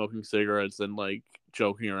stage, like smoking cigarettes and like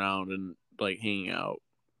joking around and like hanging out.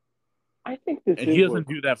 I think this And he is what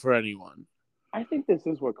doesn't do that for anyone. I think this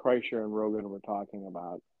is what Kreischer and Rogan were talking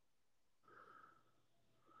about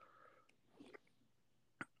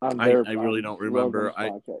on their I really on don't remember.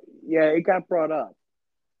 Rogan's podcast. Yeah, it got brought up,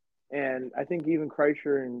 and I think even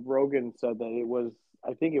Kreischer and Rogan said that it was.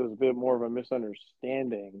 I think it was a bit more of a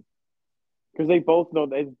misunderstanding because they both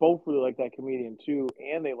really like that comedian too,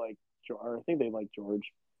 and they like or I think they like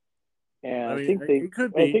George, and I mean, it I think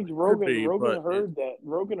could Rogan be, but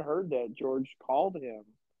Rogan heard that George called him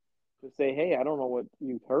to say, hey, I don't know what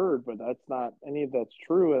you've heard, but that's not any of that's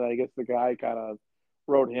true, and I guess the guy kind of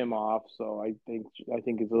wrote him off. So I think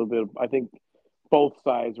it's a little bit. I think both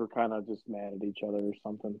sides were kind of just mad at each other or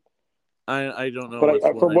something. I don't know But what's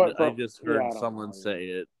what. from what I from just yeah, heard I don't someone know either. say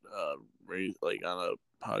it, like on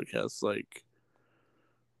a podcast, like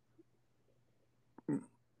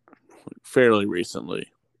fairly recently.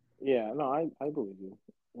 Yeah, no, I believe you.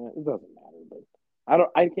 It doesn't matter, but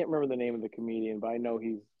I can't remember the name of the comedian, but I know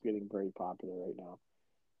he's getting very popular right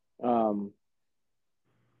now.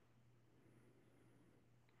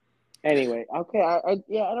 Anyway, okay,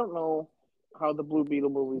 yeah, I don't know how the Blue Beetle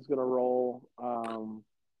movie's gonna roll.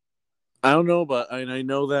 I don't know, but I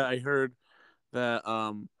know that I heard that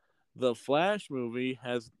the Flash movie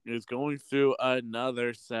is going through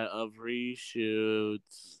another set of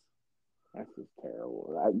reshoots. That's just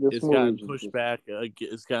terrible. This It's movie gotten is pushed just back.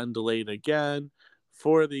 It's gotten delayed again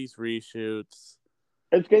for these reshoots.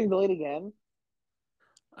 it's getting delayed again.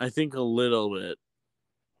 I think a little bit.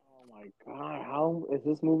 Oh my god, how is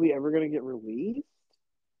this movie ever gonna get released?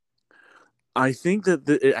 I think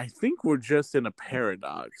we're just in a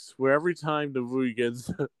paradox where every time the movie gets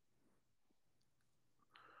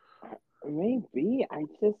Maybe.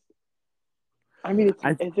 I mean, it's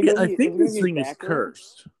is it gonna I be is think it gonna this get thing is backlash?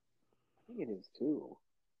 cursed. I think it is too.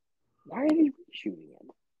 Why are they reshooting it?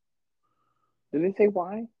 Did they say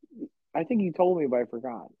why? I think you told me, but I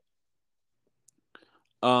forgot.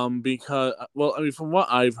 Because well, I mean, from what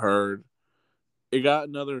I've heard, it got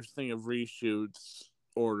another thing of reshoots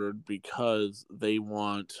ordered because they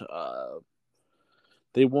want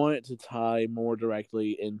it to tie more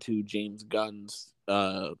directly into James Gunn's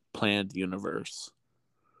planned universe.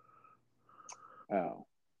 Oh.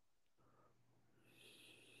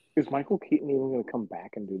 Is Michael Keaton even going to come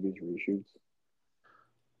back and do these reshoots?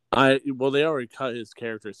 Well, they already cut his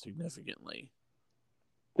character significantly.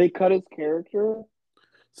 They cut his character?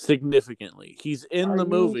 Significantly. He's in Are the you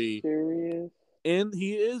movie. serious? And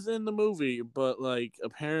he is in the movie, but like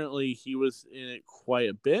apparently he was in it quite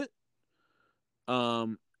a bit.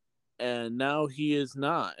 And now he is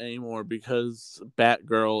not anymore because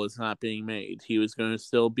Batgirl is not being made. He was going to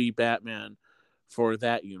still be Batman for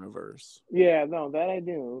that universe. Yeah, no, that I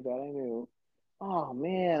knew. That I knew. Oh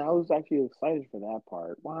man, I was actually excited for that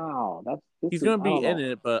part. Wow, this He's is going to I don't be in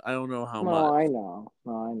know. it, but I don't know how No, much. I know.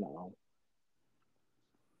 No, I know.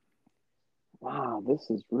 Wow, this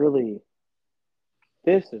is really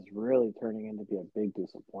turning into be a big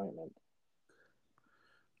disappointment.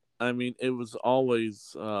 I mean, it was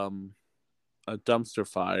always a dumpster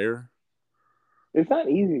fire. It's not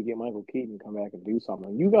easy to get Michael Keaton to come back and do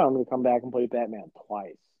something. You got him to come back and play Batman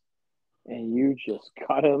twice, and you just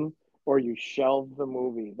cut him or you shelved the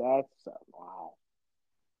movie. That's wow.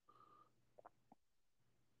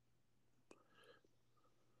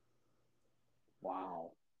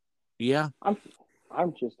 Wow. Yeah, I'm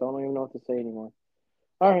I'm just don't even know what to say anymore.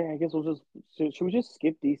 All right, I guess we'll just should we just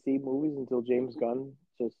skip DC movies until James Gunn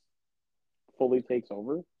just fully takes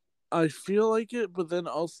over? I feel like it, but then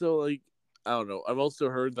also like I don't know. I've also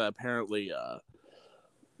heard that apparently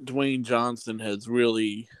Dwayne Johnson has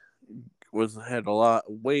really had a lot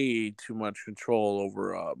way too much control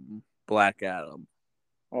over Black Adam.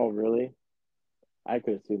 Oh, really? I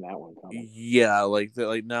could have seen that one coming. Yeah, like that.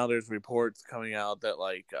 Like now, there's reports coming out that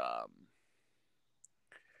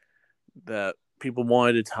that people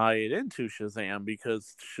wanted to tie it into Shazam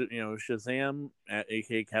because Shazam,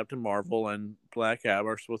 aka Captain Marvel, and Black Adam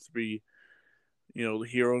are supposed to be the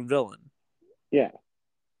hero and villain, Yeah,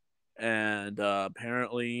 and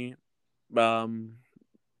apparently, um,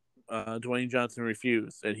 Dwayne Johnson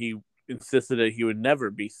refused, and he insisted that he would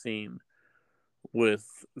never be seen with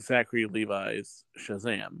Zachary Levi's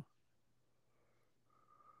Shazam.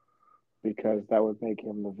 because that would make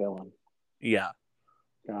him the villain. Yeah,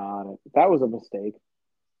 Got it. That was a mistake.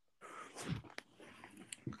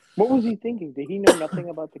 What was he thinking? Did he know nothing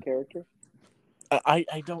about the character? I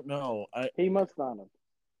don't know. He must not have.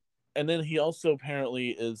 And then he also apparently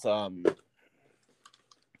is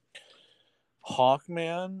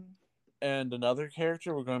Hawkman and another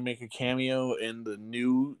character were going to make a cameo in the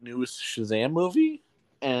newest Shazam movie,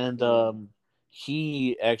 and Yeah.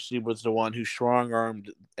 he actually was the one who strong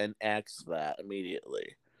armed and axed that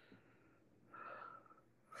immediately.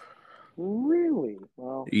 Really?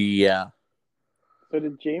 Well, Yeah, so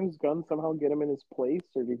did James Gunn somehow get him in his place,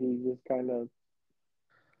 or did he just kind of?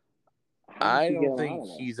 How did I he get don't him out think of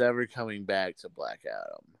there? he's ever coming back to Black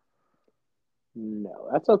Adam. No,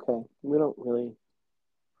 that's okay. We don't really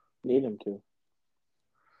need him to.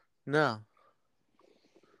 No,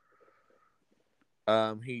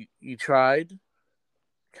 he tried, He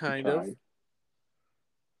kind of. tried.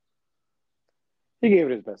 He gave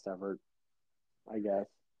it his best effort, I guess.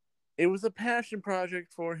 It was a passion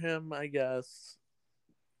project for him, I guess.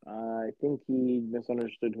 I think he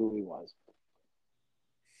misunderstood who he was.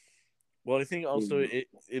 Well, I think also He,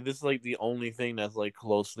 this is like the only thing that's like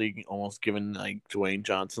closely almost given like Dwayne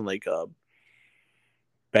Johnson like a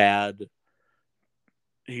bad.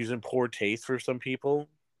 He's in poor taste for some people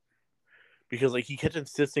because like he kept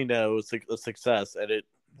insisting that it was like a success and it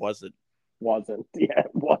wasn't, wasn't. Yeah,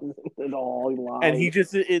 it wasn't at all. He and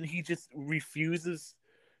lied. he just refuses.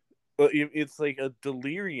 It's like a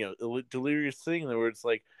delirious thing where it's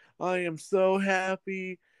like I am so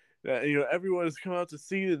happy that everyone has come out to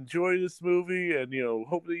see and enjoy this movie, and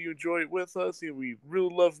hope that you enjoy it with us. We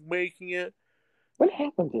really love making it. What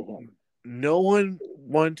happened to him? No one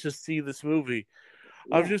wanted to see this movie.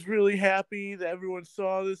 I'm Yeah, just really happy that everyone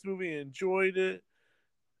saw this movie and enjoyed it.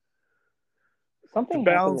 The something happened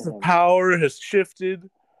balance to of him. power has shifted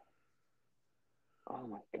Oh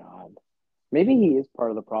my god. Maybe he is part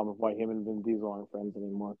of the problem of why him and Vin Diesel aren't friends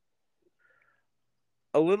anymore.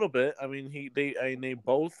 a little bit. I mean, they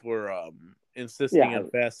both were insisting Yeah, on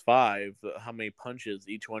Fast Five, how many punches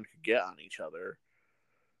each one could get on each other.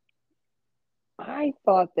 I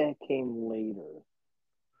thought that came later.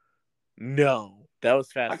 No, that was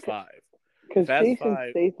I Fast could, Five. Because Fast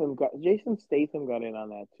Five. Jason Statham got in on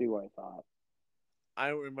that too. I thought. I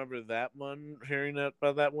don't remember that one, hearing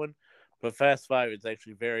about that one, but Fast Five is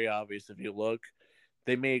actually very obvious if you look.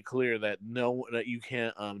 They made clear that you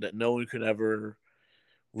can't that no one could ever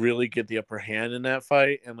really get the upper hand in that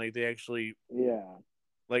fight, and like they actually Yeah.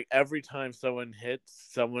 like every time someone hits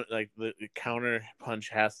someone, like the counter punch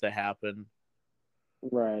has to happen.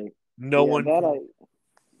 Right. No Yeah. one That can I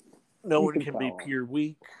no you one can can be tell. pure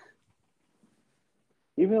weak.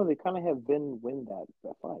 Even though they kind of have been win that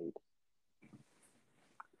fight,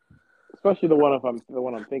 especially the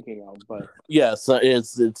one I'm thinking of. But Yes,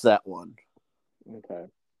 it's that one. okay.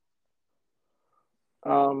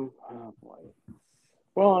 Oh boy.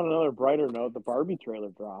 Well, on another brighter note, the Barbie trailer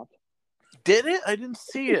dropped. Did it? I didn't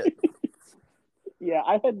see it. Yeah,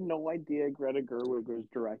 I had no idea Greta Gerwig was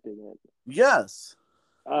directing it. Yes,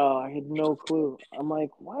 Oh, I had no clue. I'm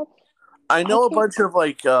like, what? I I know a can't. bunch of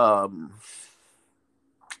like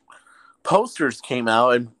posters came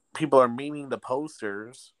out, and people are memeing the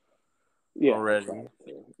posters Yeah, I saw already. it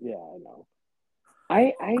too. Yeah, I know.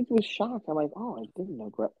 I was shocked. I'm like, oh, I didn't know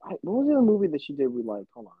Greta. What was the other movie that she did? We liked.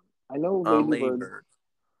 Hold on. I know Lady Lady Bird. Bird.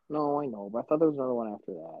 No, I know, but I thought there was another one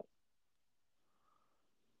after that.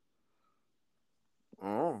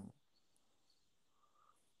 Oh.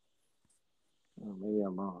 Oh, maybe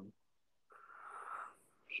I'm wrong.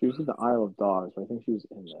 She was in the Isle of Dogs, but I think she was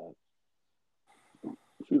in that.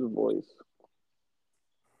 She was a voice.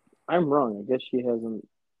 I'm wrong. I guess she hasn't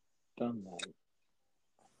done that.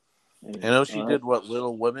 I Anyway, know she all right. did what,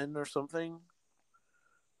 Little Women or something.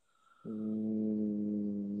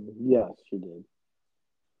 Yes, she did.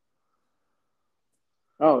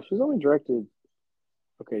 Oh, she's only directed.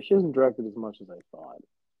 Okay, she hasn't directed as much as I thought.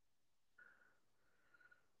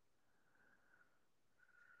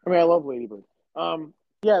 I mean, I love Lady Bird.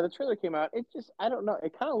 Yeah, the trailer came out. It just, I don't know.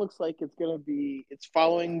 It kind of looks like it's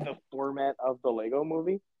following the format of the Lego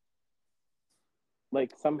movie.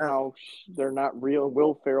 Like Uh, somehow they're not real.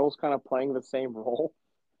 Will Ferrell's kind of playing the same role.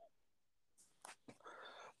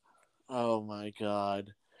 oh my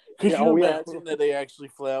god! Could Yeah. you Oh yeah. imagine that they actually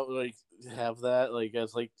flat out like have that like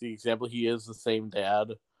as like the example? He is the same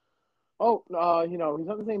dad. Oh, he's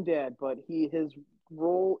not the same dad, but his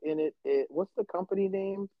role in it. What's the company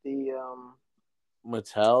name? The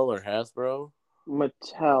Mattel or Hasbro?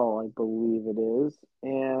 Mattel, I believe it is,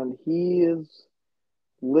 and he is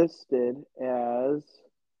listed as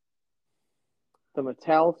the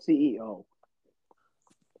Mattel CEO.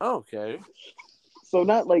 Okay. So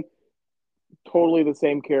not like totally the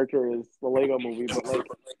same character as the Lego movie, but like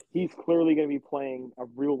he's clearly going to be playing a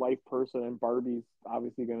real life person, and Barbie's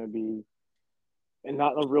obviously going to be, and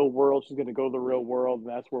not in the real world. She's going to go to the real world, and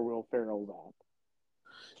that's where Will Ferrell's at.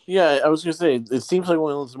 Yeah, I was gonna say it seems like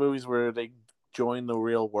one of those movies where they join the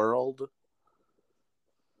real world.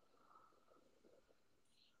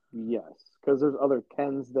 Yes, because there's other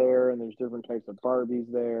Kens there, and there's different types of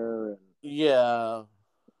Barbies there, and Yeah,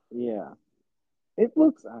 yeah, it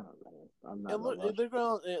looks. I don't know. I'm not in a rush.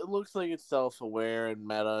 it looks like it's self aware and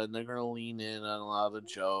meta, and they're gonna lean in on a lot of the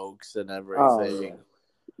jokes and Oh everything. yes,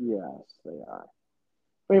 yes, they are.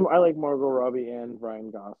 I mean, I like Margot Robbie and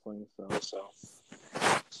Ryan Gosling, so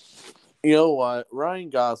You know what? Ryan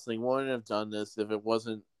Gosling wouldn't have done this if it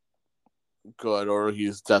wasn't good or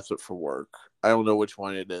he's desperate for work. I don't know which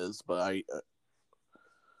one it is, but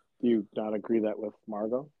do you not agree that with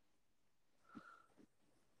Margot?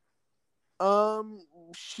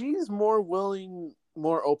 she's more willing,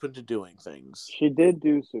 more open to doing things. She did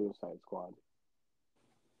do Suicide Squad.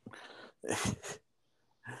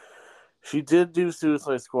 She did do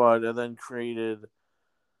Suicide Squad and then created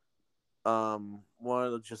one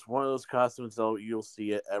of those costumes that you'll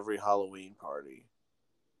see at every Halloween party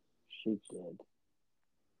She did.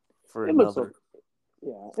 for It looks okay. another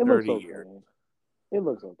Yeah, it looks 30 years. okay. It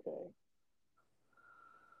looks okay.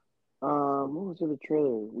 What was the other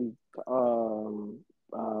trailer?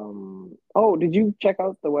 Oh, did you check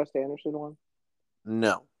out the Wes Anderson one?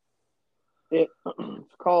 No. It's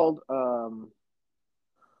called Comet.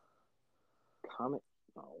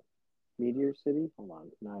 No, Meteor City. Hold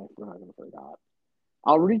on, no, I forgot.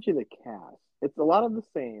 I'll read you the cast. It's a lot of the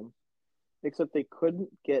same, except they couldn't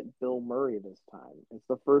get Bill Murray this time. It's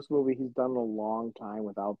the first movie he's done in a long time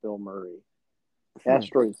without Bill Murray. Hmm.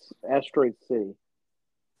 Asteroid City.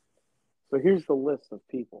 So here's the list of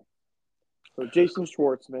people. So Jason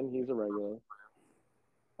Schwartzman, he's a regular.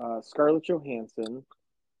 Scarlett Johansson.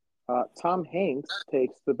 Tom Hanks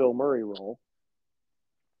takes the Bill Murray role.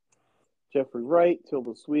 Jeffrey Wright,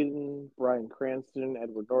 Tilda Swinton, Bryan Cranston,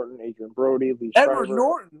 Edward Norton, Adrian Brody, Lee Edward Schreiber.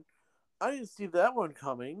 Norton. I didn't see that one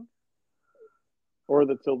coming. Or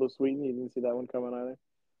the Tilda Swinton. You didn't see that one coming either.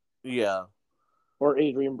 Yeah. Or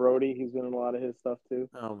Adrian Brody. He's been in a lot of his stuff too.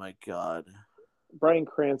 Oh my god. Bryan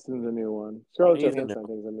Cranston's a new one. Scarlett He's a new. Johansson, I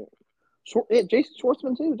think, is a new. Jason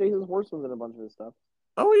Schwartzman too. Jason Schwartzman's in a bunch of his stuff.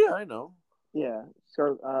 Oh yeah, I know. Yeah.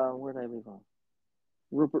 Where did I leave off?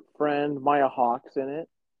 Rupert Friend, Maya Hawke's in it.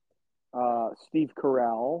 Steve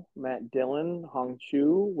Carell, Matt Dillon, Hong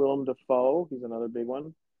Chu, Willem Dafoe. He's another big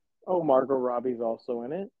one. Oh, Margot Robbie's also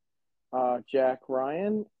in it. Jack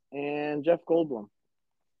Ryan and Jeff Goldblum.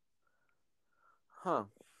 Huh.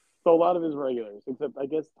 So a lot of his regulars, except I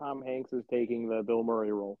guess Tom Hanks is taking the Bill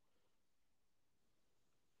Murray role.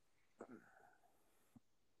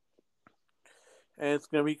 And it's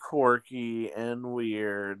gonna be quirky and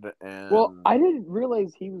weird and Well, I didn't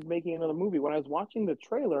realize he was making another movie. When I was watching the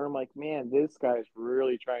trailer, I'm like, man, this guy's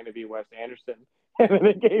really trying to be Wes Anderson. And then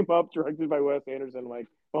it came up directed by Wes Anderson. I'm like,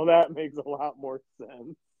 well, that makes a lot more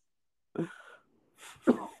sense.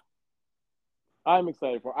 I'm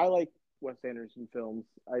excited for it. I like Wes Anderson films.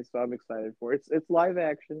 So I'm excited for it. It's live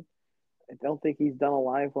action. I don't think he's done a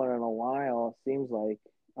live one in a while. It seems like.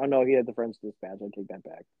 Oh no, he had the French Dispatch. I take that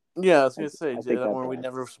back. yeah, I was gonna say I take that that one back.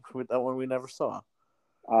 that one we never saw.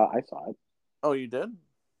 I saw it. Oh, you did?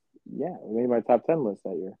 Yeah, it made my top 10 list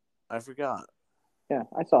that year. I forgot. Yeah,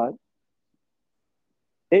 I saw it.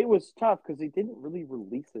 It was tough because they didn't really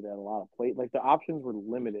release it at a lot of places. Like the options were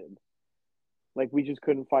limited. Like we just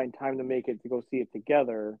couldn't find time to make it to go see it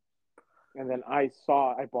together. And then I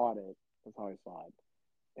bought it. That's how I saw it.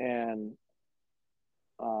 And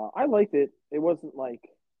I liked it. It wasn't like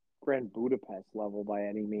Grand Budapest level by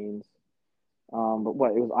any means. But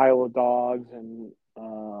what, it was Isle of Dogs and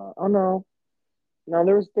oh no,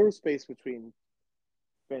 there was space between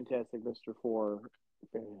Fantastic Mr. Four,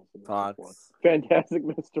 Fantastic Mr. Four, Fox. Fantastic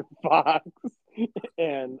Mr. Fox,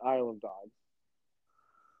 and Isle of Dogs.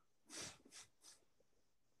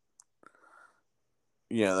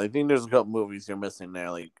 Yeah, I think there's a couple movies you're missing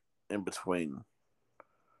there, like in between.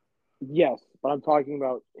 Yes, but I'm talking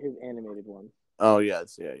about his animated ones. Oh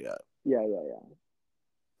yes, yeah. Yeah.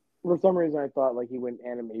 For some reason, I thought like he went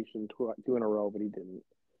animation two in a row, but he didn't.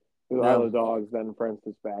 It was Isle No. of Dogs, then Friends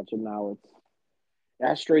Dispatch, and now it's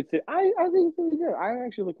Asteroid City. I think it's really good. I'm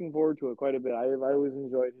actually looking forward to it quite a bit. I always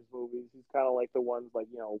enjoyed his movies. He's kind of like the ones like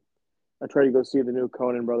I try to go see the new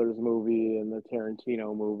Coen Brothers movie and the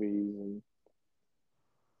Tarantino movies, and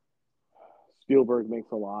Spielberg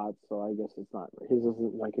makes a lot, so I guess it's not his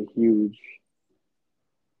isn't like a huge.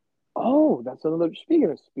 Oh, that's another. Speaking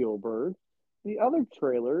of Spielberg, the other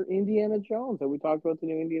trailer, Indiana Jones. Have we talked about the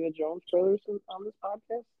new Indiana Jones trailers on this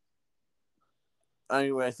podcast?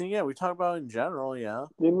 I think we talked about it in general. Yeah,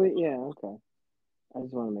 Did we? Yeah. Okay. I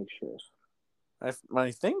just want to make sure.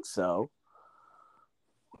 I think so.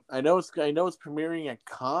 I know it's premiering at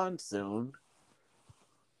Con soon.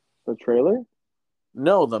 The trailer?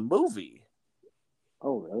 No, the movie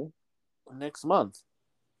Oh, really? next month,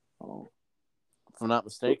 Oh, if I'm not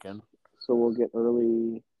mistaken. so we'll get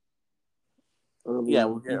early. Yeah,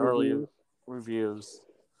 we'll get early reviews.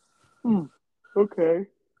 reviews. Okay.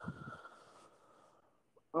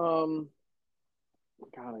 God,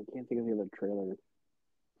 I can't think of the other trailer.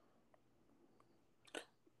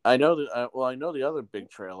 I know I know the other big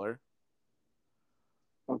trailer.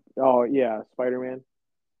 Oh yeah, Spider-Man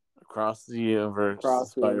Across the Universe,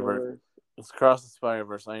 Across the Spider-Verse. Universe. It's Across the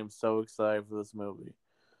Spider-Verse. I am so excited for this movie.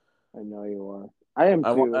 I know you are. I am too.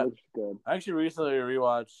 It looks good. I actually recently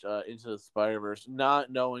rewatched Into the Spider-Verse, not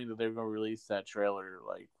knowing that they were going to release that trailer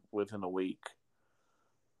like within a week.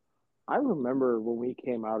 I remember when we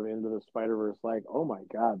came out of Into the Spider-Verse, like, oh my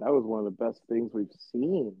God, that was one of the best things we've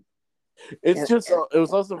seen. It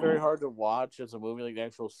was also very hard to watch as a movie. Like the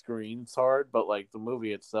actual screen's hard, but like the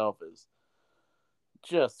movie itself is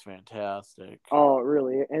just fantastic. Oh,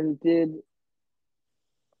 really? And did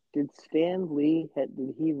Stan Lee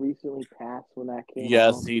did he recently pass when that came out?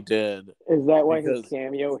 Yes, he did. Is that why his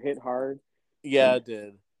cameo hit hard? Yeah, it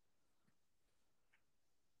did.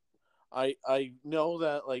 I know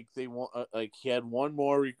that like they want like he had one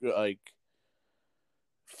more like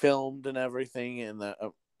filmed and everything, and that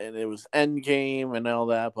and it was Endgame and all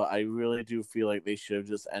that, but I really do feel like they should have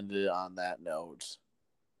just ended it on that note.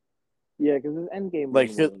 Yeah, because his Endgame like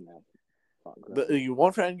wasn't that the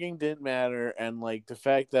one for Endgame didn't matter, and like the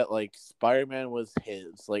fact that like Spider-Man was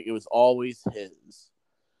his, like it was always his.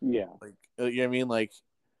 Yeah, like you know what I mean, like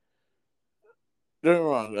don't get me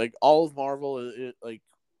wrong, like all of Marvel it like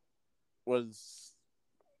was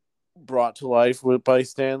brought to life by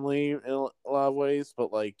Stan Lee in a lot of ways,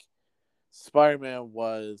 but like Spider-Man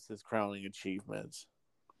was his crowning achievement.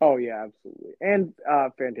 Oh yeah, absolutely. And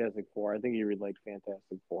Fantastic Four. I think you really liked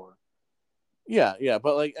Fantastic Four. Yeah,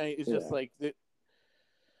 but like it's just Yeah. like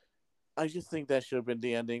I just think that should have been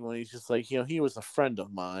the ending when he's just like, he was a friend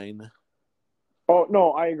of mine. Oh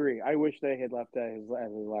no, I agree. I wish they had left that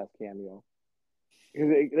as his last cameo because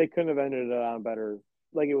they couldn't have ended it on better.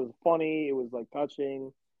 Like it was funny, it was like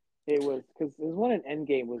touching. It was because his one in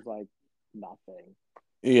Endgame was like nothing.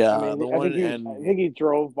 I Yeah, the mean, one I and think he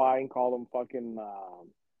drove by and called them fucking what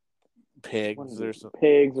is pigs or it, something.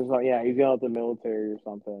 pigs or something. Yeah, he's yelling at the military or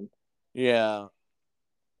something. Yeah,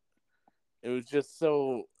 it was just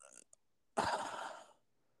so.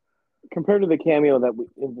 Compared to the cameo that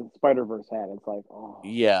the Spider Verse had, it's like, oh,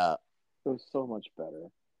 Yeah, it was so much better.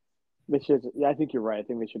 They should. Yeah, I think you're right. I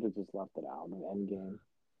think they should have just left it out in Endgame.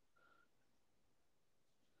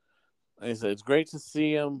 like I said, it's great to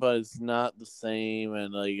see him, but it's not the same,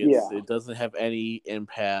 and like Yeah, it doesn't have any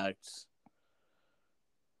impact.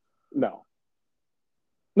 no,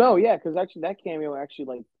 no, yeah, because actually that cameo actually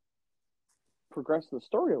like progressed the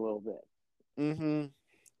story a little bit. Mm-hmm.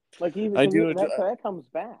 Like even I because do. that comes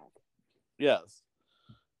back. Yes.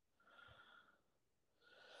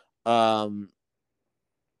 Um.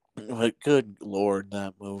 But good lord,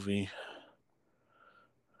 that movie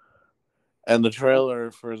and the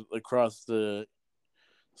trailer for Across the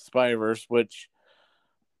Spider-Verse, which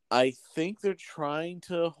I think they're trying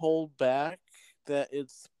to hold back that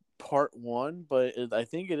it's part one, but I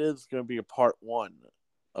think it is going to be a part one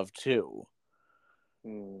of two.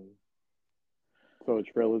 Hmm. So a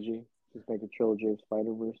trilogy, just make a trilogy of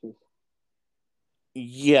Spider Verses.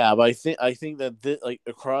 Yeah, but I think that like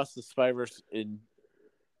Across the Spider-Verse in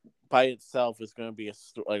by itself is going to be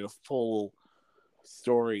like a full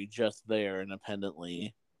story just there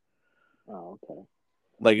independently. Oh, okay.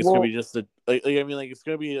 Like it's gonna be Well, just I mean, like it's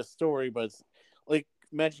gonna be a story, but it's like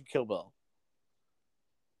imagine Kill Bill.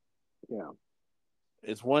 yeah,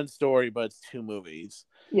 It's one story, but it's two movies,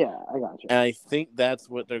 yeah, I got you. and I think that's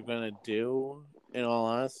what they're gonna do. In all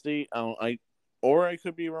honesty, or I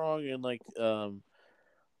could be wrong. And like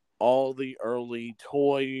all the early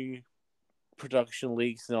toy production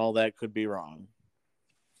leaks and all that could be wrong.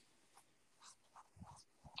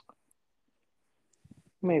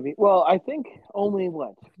 Maybe. Well, I think only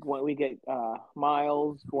when we get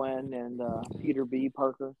Miles, Gwen, and Peter B.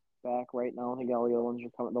 Parker back right now. I think all the other ones are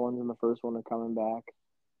coming. The ones in the first one are coming back.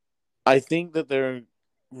 I think that they're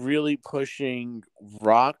really pushing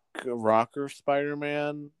Rocker Spider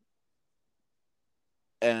Man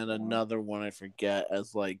and Yeah. another one I forget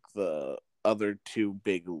as like the other two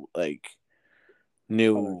big like Other.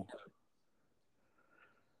 new.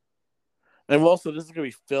 And also, this is gonna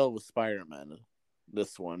be filled with Spider Man.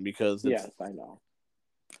 This one because it's Yes, I know.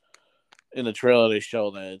 in the trailer they show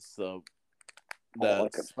that it's Oh, that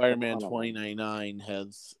like Spider a Man ton of them. 2099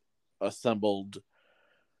 has assembled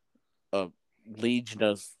a legion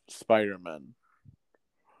of Spider Men.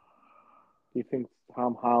 Do you think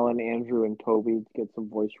Tom Holland, Andrew, and Toby get some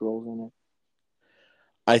voice roles in it?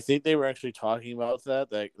 I think they were actually talking about that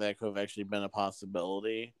could have actually been a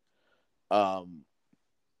possibility. Um,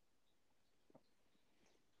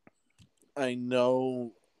 I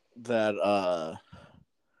know that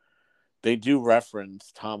they do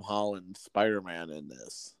reference Tom Holland Spider Man in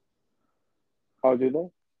this. Oh, do they?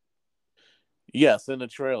 Yes, in the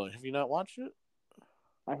trailer. Have you not watched it?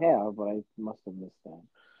 I have, but I must have missed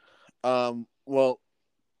that. Well,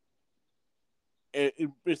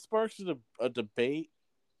 it sparks a debate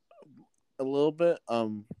a little bit.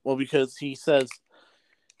 Well, because he says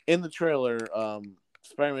in the trailer,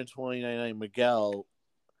 Spider-Man 2099 Miguel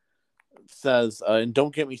says, and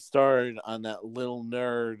don't get me started on that little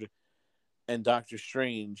nerd and Doctor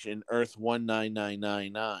Strange in Earth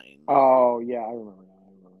 19999. Oh yeah, I remember that. I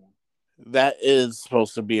remember That is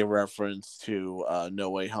supposed to be a reference to No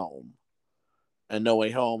Way Home. And No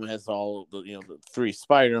Way Home has all the three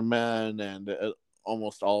Spider-Men and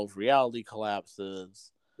almost all of reality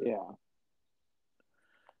collapses. that. Yeah.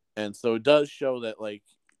 And so it does show that like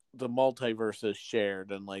the multiverse is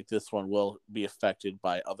shared and like this one will be affected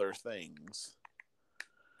by other things.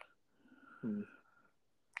 Hmm.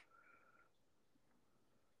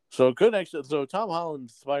 So it could actually Tom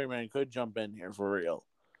Holland's Spider-Man could jump in here for real.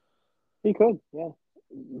 He could, yeah.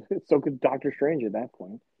 So could Doctor Strange at that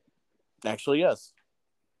point. Actually, yes.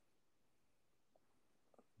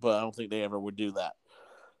 But I don't think they ever would do that.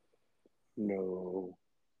 No,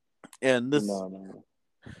 And no.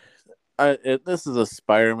 this is a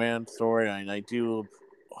Spider-Man story, and I do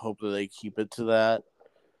hope that they keep it to that.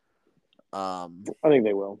 I think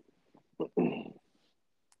they will. It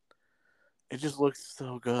just looks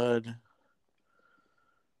so good.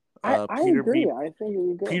 I agree. I think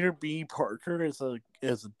it'd be good. Peter B. Parker is a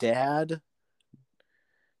dad.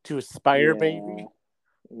 to a spider Yeah. baby.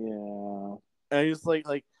 Yeah. And he's like,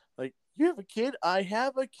 you have a kid? I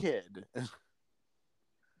have a kid.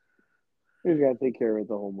 He's got to take care of it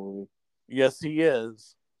the whole movie. Yes, he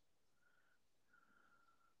is.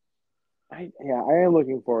 I am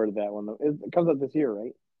looking forward to that one though. It comes out this year,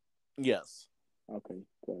 right? Yes. Okay,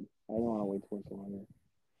 good. I don't want to wait too much longer.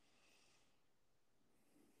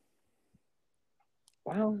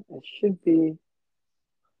 Well, it should be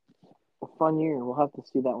a fun year. We'll have to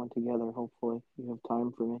see that one together. Hopefully, you have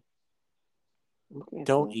time for me. I'm looking at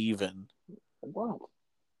Don't the even. what?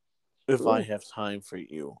 If I Sure. have time for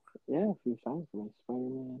you. Yeah, if you have time for me,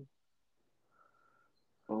 Spider-Man.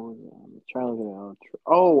 Oh, yeah. I'm trying to look at it.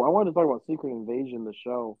 Oh, I wanted to talk about Secret Invasion, the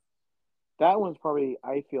show. That one's probably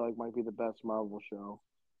I feel like might be the best Marvel show.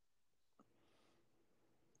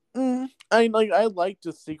 I like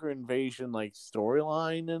the Secret Invasion like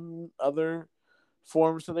storyline and other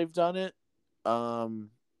forms that they've done it. Um,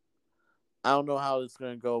 I don't know how it's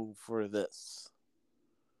gonna go for this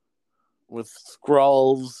with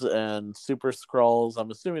Skrulls and Super Skrulls. I'm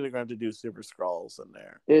assuming they're going to do Super Skrulls in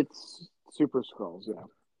there. It's Super Skrulls, yeah.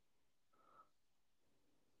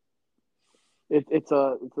 It's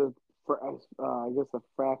a for I guess a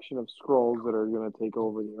fraction of Skrulls that are going to take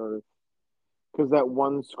over the Earth. Because that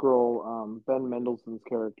one Skrull, Ben Mendelsohn's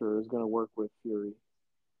character, is going to work with Fury.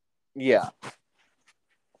 Yeah.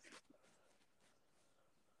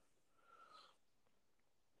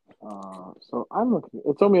 So I'm looking.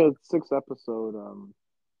 It's only a 6 episode.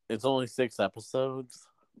 It's only 6 episodes.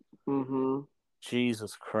 Mm-hmm.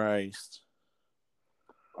 Jesus Christ.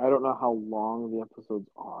 I don't know how long the episodes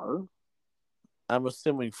are. I'm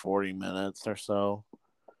assuming 40 minutes or so.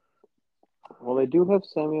 Well, they do have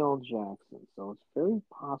Samuel L. Jackson, so it's very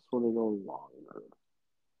possible they go longer.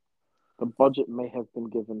 The budget may have been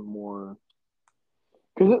given more.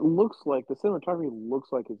 Because it looks like the cinematography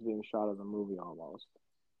looks like it's being shot as a movie almost.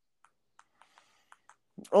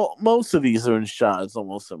 Well, most of these are in shot as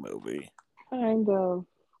almost a movie. Kind of.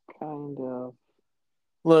 Kind of.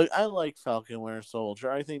 Look, I like Falcon Winter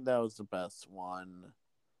Soldier. I think that was the best one.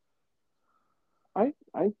 I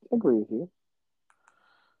agree with you.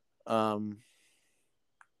 Um,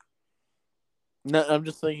 no, I'm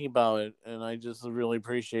just thinking about it, and I just really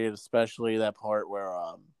appreciate, especially that part where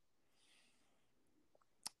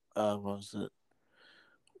what was it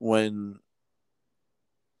when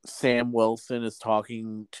Sam Wilson is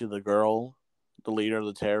talking to the girl, the leader of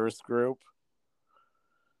the terrorist group,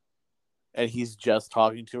 and he's just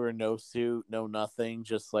talking to her, no suit, no nothing,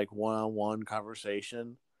 just like one-on-one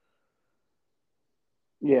conversation.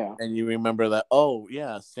 Yeah. And you remember that, oh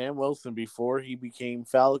yeah, Sam Wilson before he became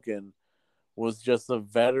Falcon was just a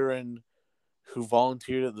veteran who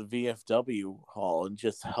volunteered at the VFW hall and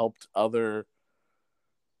just helped other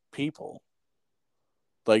people.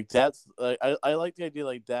 Like that's I like the idea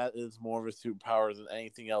like that is more of a superpower than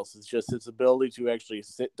anything else. It's just its ability to actually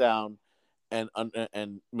sit down and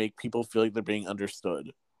make people feel like they're being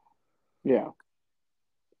understood. Yeah.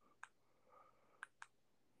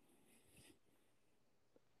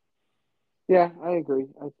 Yeah, I agree.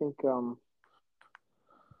 I think um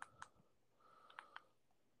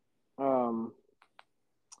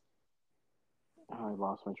I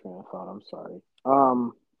lost my train of thought. I'm sorry.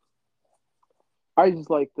 I just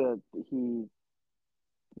like that we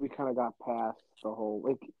kind of got past the whole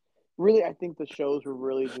like really I think the shows were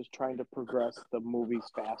really just trying to progress the movies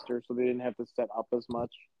faster so they didn't have to set up as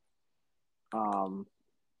much. Um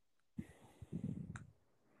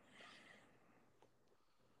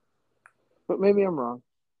but maybe I'm wrong.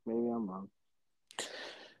 Maybe I'm wrong.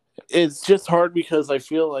 It's just hard because I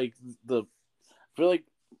feel like the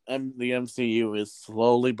MCU is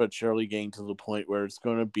slowly but surely getting to the point where it's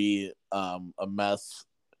going to be a mess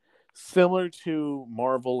similar to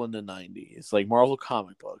Marvel in the 90s, like Marvel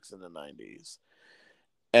comic books in the 90s.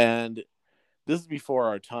 And this is before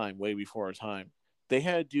our time, way before our time. They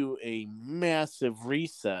had to do a massive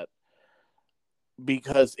reset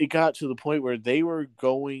because it got to the point where they were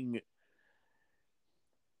going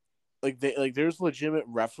there's legitimate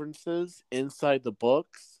references inside the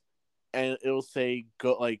books and it'll say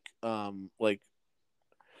go like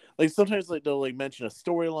sometimes like they'll like mention a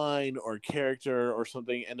storyline or character or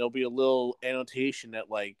something and there'll be a little annotation that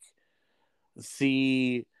like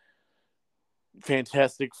see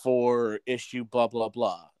Fantastic Four issue blah blah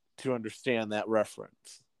blah to understand that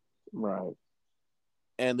reference. Right.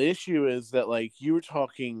 And the issue is that like you were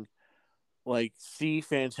talking like see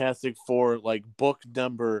Fantastic Four like book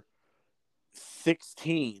number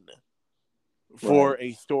 16 Right. for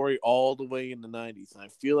a story all the way in the 90s. And I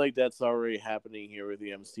feel like that's already happening here with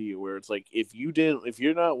the MCU, where it's like if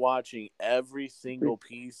you're not watching every single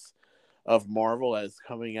piece of Marvel as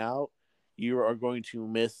coming out, you are going to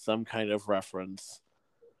miss some kind of reference.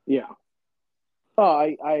 Yeah.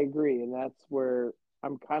 Oh, I agree, and that's where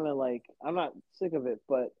I'm kind of like I'm not sick of it,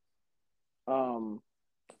 but um,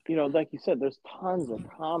 like you said, there's tons of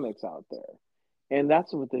comics out there, and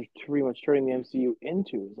that's what they're pretty much turning the MCU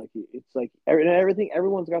into. Is like it's like everything.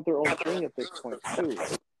 Everyone's got their own thing at this point too.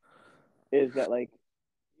 Is that like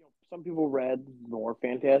some people read more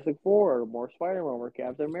Fantastic Four, or more Spider Man, or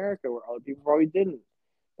Captain America, where other people probably didn't.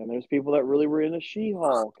 And there's people that really were into She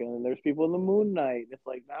Hulk, and there's people in the Moon Knight. It's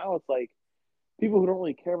like now it's like people who don't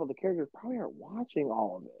really care about the characters probably aren't watching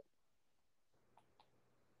all of it.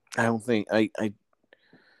 I don't think I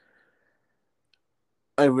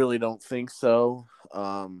really don't think so.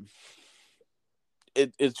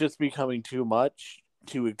 It's just becoming too much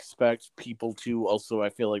to expect people to also, I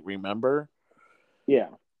feel like, remember. Yeah.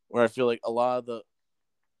 Where I feel like a lot of the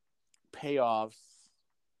payoffs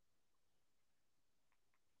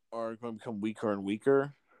are going to become weaker and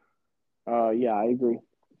weaker. Yeah, I agree.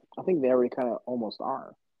 I think they already kind of almost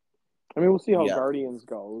are. I mean, we'll see how Yeah. Guardians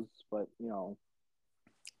goes, but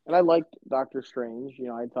and I liked Doctor Strange.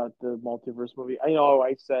 I thought the multiverse movie. I know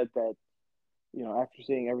I said that after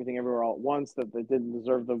seeing Everything Everywhere All at Once, that they didn't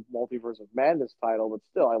deserve the Multiverse of Madness title, but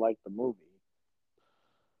still, I liked the movie.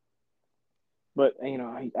 But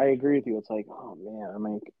I agree with you. It's like, oh man,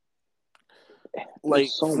 I'm there's Like,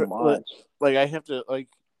 so much. like I have to like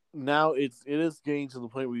now it is getting to the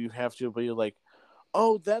point where you have to be like,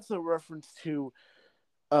 oh, that's a reference to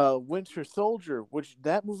Winter Soldier, which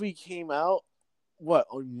that movie came out what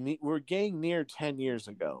we're getting near 10 years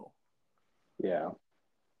ago. Yeah.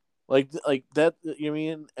 Like that, you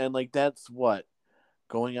mean, and like that's what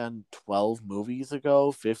going on 12 movies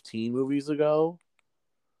ago, 15 movies ago.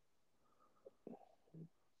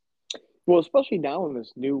 Well, especially now in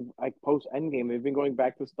this new like post Endgame, they've been going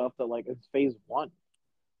back to stuff that like it's Phase One,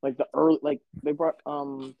 like the early, like they brought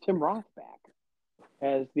Tim Roth back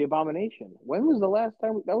as the Abomination. When was the last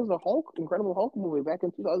time that was the Hulk, Incredible Hulk movie back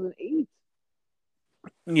in 2008?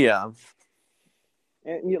 Yeah.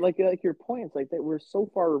 And like your point, it's like that we're so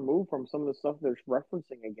far removed from some of the stuff they're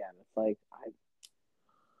referencing again. It's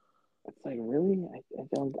like really, I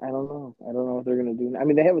don't know what they're gonna do. I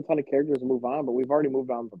mean, they have a ton of characters to move on, but we've already moved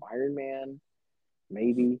on from Iron Man.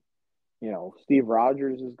 Maybe Steve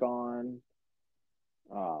Rogers is gone.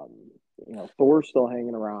 Um, Thor's still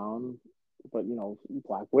hanging around, but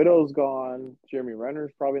Black Widow's gone. Jeremy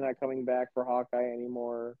Renner's probably not coming back for Hawkeye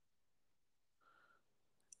anymore.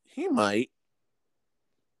 He might.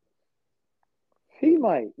 He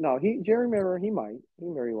might. No, Jeremy Renner. He might.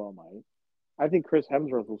 He very well might. I think Chris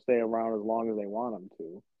Hemsworth will stay around as long as they want him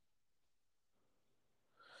to.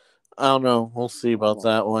 I don't know. We'll see I don't about know.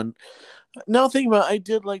 that one. Now, think about it, I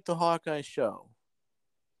did like the Hawkeye show.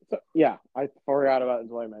 So, yeah, I forgot about it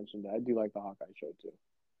until I mentioned it. I do like the Hawkeye show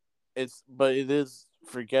too. But it is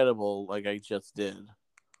forgettable, like I just did.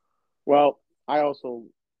 Well, I also love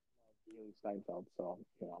Haley Steinfeld, so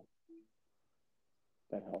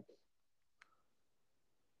that helps.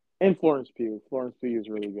 And Florence Pugh. Florence Pugh is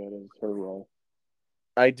really good as her role.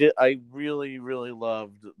 I really, really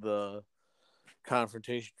loved the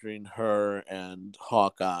confrontation between her and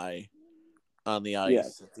Hawkeye on the Yes.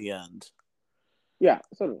 ice at the end. Yeah.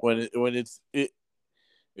 So do I. When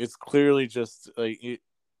it's clearly just like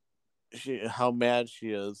how mad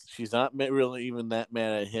she is. She's not really even that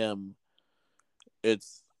mad at him.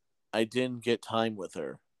 It's I didn't get time with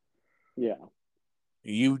her. Yeah.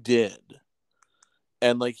 You did,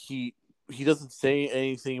 and like he doesn't say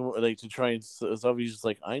anything like to try and stuff. He's just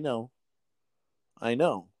like, I know.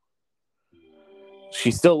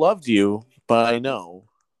 She still loved you, but I know.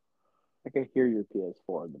 I can hear your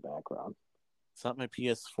PS4 in the background. It's not my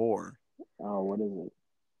PS4. Oh, what is it?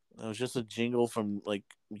 It was just a jingle from like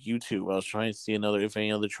YouTube. I was trying to see if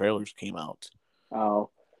any other trailers came out. Oh,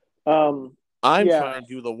 I'm yeah. trying to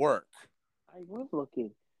do the work. I was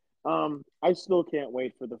looking. I still can't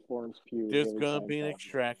wait for the Florence Pugh There's Haley gonna be an Steinfeld movie.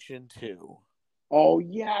 extraction too. Oh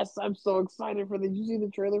yes, I'm so excited for that. Did you see the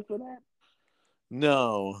trailer for that?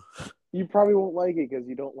 No, You probably won't like it because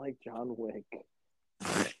you don't like John Wick.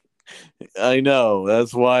 I know.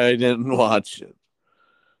 That's why I didn't watch it.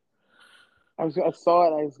 I saw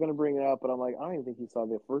it. I was gonna bring it up, but I'm like, I don't even think he saw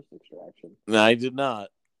the first Extraction. No, I did not,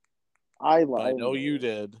 but I I know you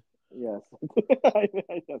enjoyed it. did. Yes,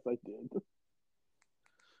 yes, I did.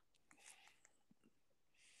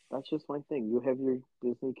 That's just my thing. You have your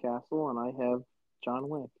Disney castle, and I have John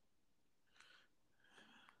Wick.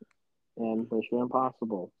 and Mission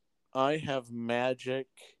Impossible. I have magic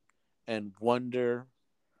and wonder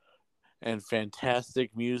and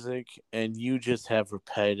fantastic music, and you just have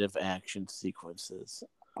repetitive action sequences.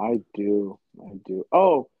 I do. I do.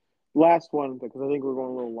 Oh, last one because I think we're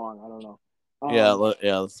going a little long. I don't know. Yeah, Um,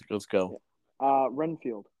 let's go.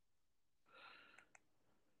 Renfield.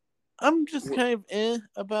 I'm just Wh- kind of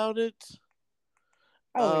about it.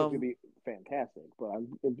 I don't think it's gonna Um, be fantastic, but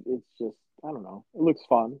it's just I don't know. It looks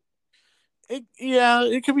fun. yeah,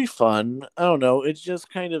 it could be fun. I don't know. It's just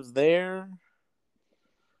kind of there.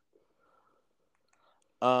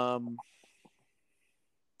 Um,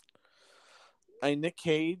 Nick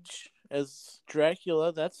Cage as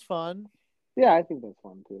Dracula. That's fun. Yeah, I think that's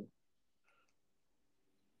fun too.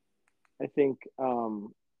 I think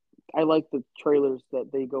I like the trailers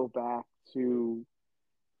that they go back to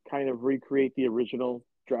kind of recreate the original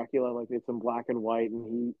Dracula, like it's in black and white,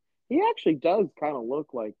 and he actually does kind of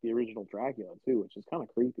look like the original Dracula too, which is kind of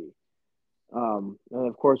creepy. And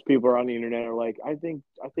of course, people are on the internet are like, I think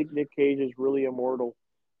Nick Cage is really immortal.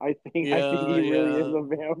 I think Yeah, he really is yeah. a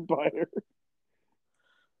vampire.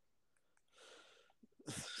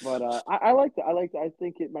 But I like that. I like that. I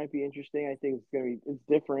think it might be interesting. I think it's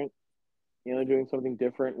different. You know, doing something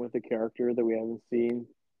different with a character that we haven't seen.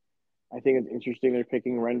 I think it's interesting they're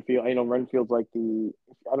picking Renfield. I know Renfield's like the.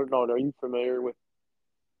 I don't know. Are you familiar with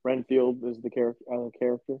Renfield as the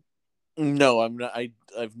character? No, I'm not.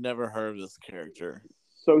 I've never heard of this character.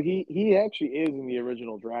 So he actually is in the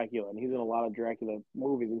original Dracula, and he's in a lot of Dracula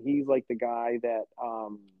movies, and he's like the guy that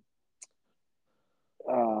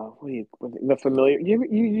what do you the familiar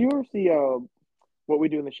you ever see What We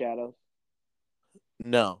Do in the Shadows?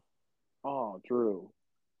 No, Oh, Drew,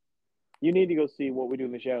 you need to go see What We Do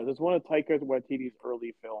in the Shadows. It's one of Taika Waititi's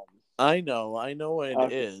early films. I know what it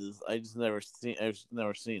Okay, is. I've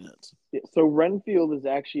never seen it. so Renfield is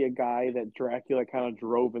actually a guy that Dracula kind of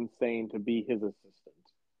drove insane to be his assistant.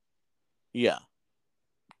 Yeah,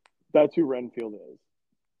 That's who Renfield is.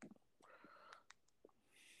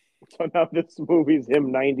 So now this movie's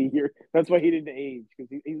him 90 years. That's why he didn't age because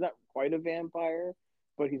he's not quite a vampire,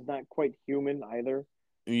 but he's not quite human either.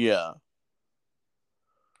 yeah.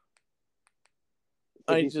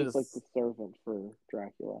 So I he's just like the just servant for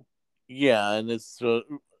Dracula. yeah, and it's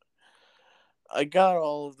I got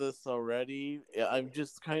all of this already. Yeah, I'm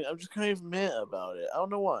just kind of meh about it. I don't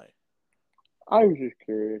know why. I was just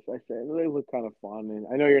curious. I said they look kind of fun, and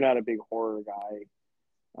I know you're not a big horror guy.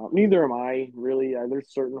 Neither am I really. There's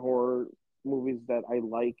certain horror movies that I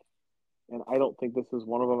like, and I don't think this is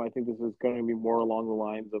one of them. I think this is going to be more along the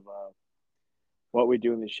lines of What We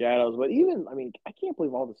Do in the Shadows. But even, I mean, I can't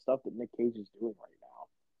believe all the stuff that Nick Cage is doing right now.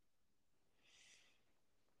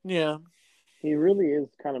 Yeah, He really is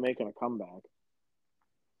kind of making a comeback.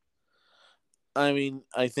 I mean,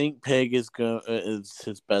 I think Pig is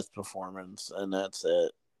his best performance, and that's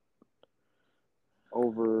it.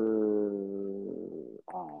 Over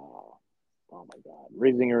oh my god,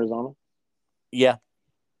 Raising Arizona. Yeah.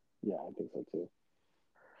 Yeah, I think so too.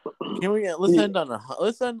 Can we let's Yeah, end on a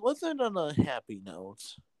let's end on a happy note,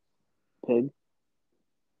 Pig.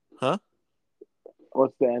 huh?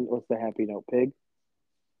 What's the end? What's the happy note? Pig.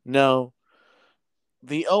 No,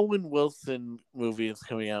 the Owen Wilson movie is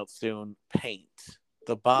coming out soon. Paint,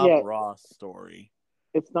 the Bob Yeah, Ross story.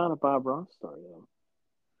 it's not a Bob Ross story though.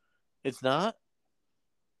 It's not.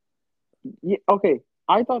 Yeah, okay.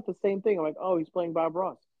 I thought the same thing. I'm like, oh, he's playing Bob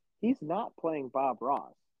Ross. He's not playing Bob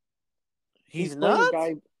Ross. He's He's playing a not.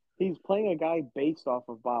 guy. He's playing a guy based off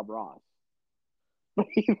of Bob Ross.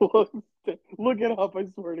 He looks. Look it up. I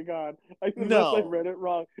swear to God. Unless I No, read it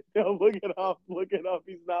wrong. No, look it up. Look it up.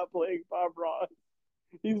 He's not playing Bob Ross.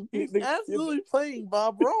 He's he's absolutely playing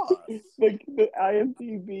Bob Ross. the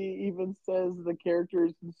IMDb even says the character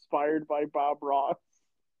is inspired by Bob Ross.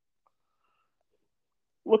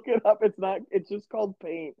 Look it up. It's not. It's just called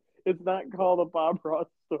Paint. It's not called a Bob Ross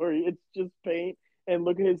story. It's just Paint. And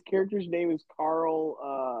look at his character's name is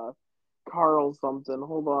Carl. Carl something.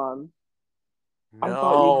 Hold on. I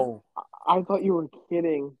thought you. No, I thought you were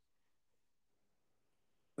kidding.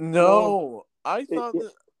 No, no. I thought it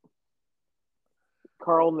that.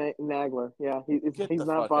 Carl Nagler. Yeah, Get he's the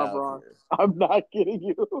not fuck Bob out of Ross. here. I'm not kidding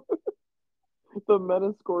you. The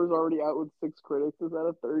Metascore is already out with 6 critics. Is that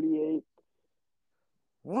a 38?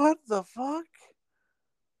 What the fuck?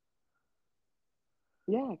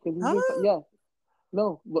 Yeah, because he's been. Huh? Yeah,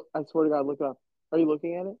 no. Look, I swear to God, look it up. Are you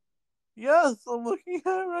looking at it? Yes, I'm looking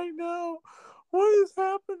at it right now. What is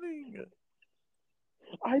happening?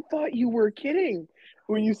 I thought you were kidding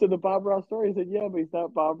when you said the Bob Ross story. I said, yeah, but he's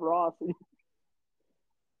not Bob Ross.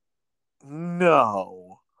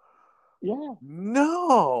 No. Yeah,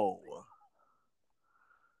 No.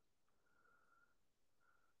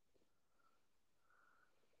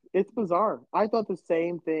 It's bizarre. I thought the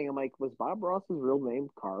same thing. I'm like, was Bob Ross's real name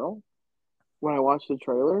Carl? When I watched the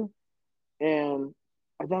trailer, and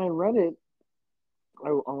then I read it.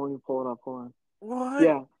 I want to pull it up. Hold on. What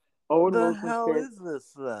Yeah, Owen the Wilson's hell character. is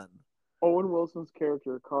this then? Owen Wilson's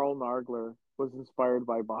character, Carl Nagler, was inspired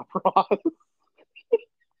by Bob Ross.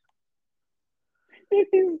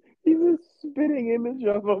 He's a spitting image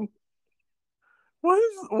of him.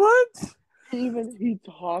 What? He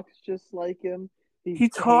talks just like him. He's He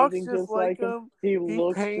talks painting just just like like him. him. He He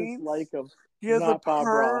looks just like paints. him. He has a Not Bob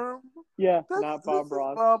Ross. perm. Yeah, This not Bob is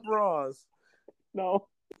Ross. Bob Ross. No,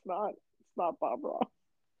 it's not. It's not Bob Ross.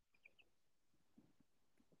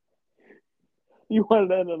 You wanted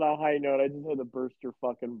to end on a high note. I just had to burst your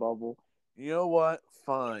fucking bubble. You know what?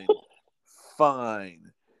 Fine.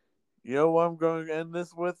 Fine. You know what I'm going to end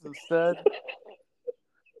this with instead?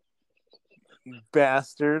 You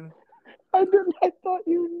bastard. I didn't. I thought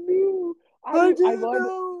you knew. I didn't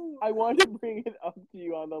know. I wanted to bring it up to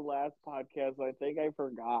you on the last podcast. I think I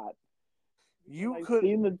forgot. You I could.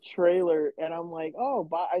 seen the trailer and I'm like, oh,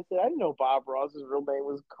 I said I didn't know Bob Ross's real name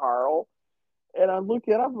was Carl. And I'm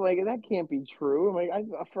looking it up. I'm like, that can't be true. I'm like,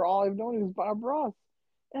 for all I've known, he was Bob Ross.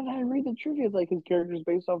 And I read the trivia, it's like his character's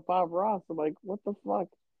based off Bob Ross. I'm like, what the fuck?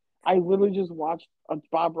 I literally just watched a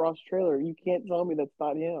Bob Ross trailer. You can't tell me that's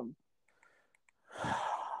not him.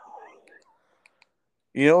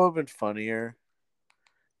 You know what would have been funnier?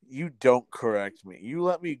 You don't correct me. You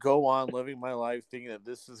let me go on living my life thinking that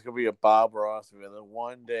this is going to be a Bob Ross movie. And then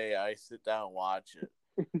one day I sit down and watch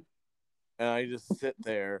it. And I just sit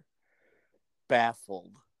there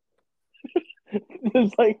baffled.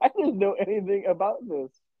 It's like, I didn't know anything about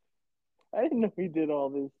this. I didn't know he did all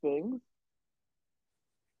these things.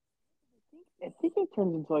 I think it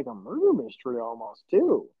turns into like a murder mystery almost,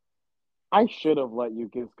 too. I should have let you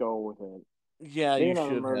just go with it. Yeah, Maybe you not a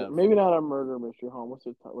should murder. have. Maybe not a murder mystery. Home. What's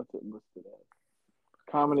it listed as?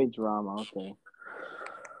 Comedy drama. Okay.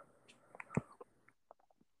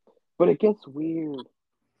 But it gets weird.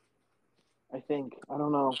 I think. I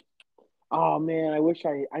don't know. Oh man,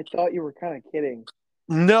 I thought you were kind of kidding.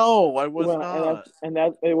 No, I was When not. and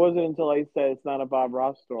that it wasn't until I said it's not a Bob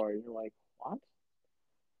Ross story. You're like, what?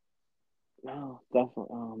 No, definitely.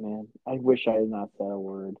 Oh man, I wish I had not said a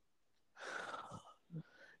word.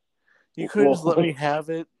 You could just let Well, me have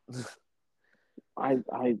it. I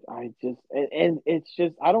just and it's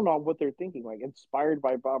just I don't know what they're thinking. Like inspired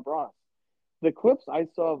by Bob Ross. The clips I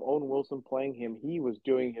saw of Owen Wilson playing him, he was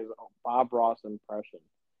doing his Bob Ross impression.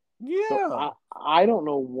 So Yeah. I don't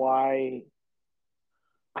know why.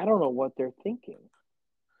 I don't know what they're thinking.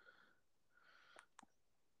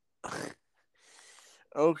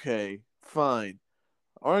 Okay, fine.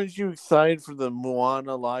 Aren't you excited for the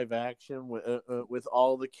Moana live action with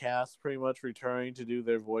all the cast pretty much returning to do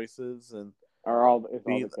their voices and Is all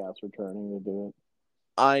be? the cast returning to do it?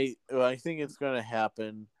 I think it's going to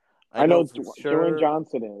happen. I I know know for Dwayne sure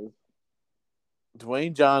Johnson is.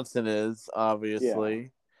 Dwayne Johnson is Yeah,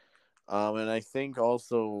 obviously, and I think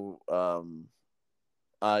also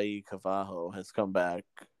Ai Cavajo has come back.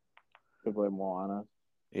 to play Moana.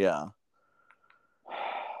 Yeah.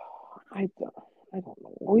 I don't, I don't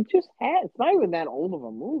know. We just had. It's not even that old of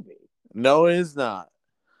a movie. No, it is not.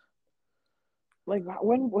 Like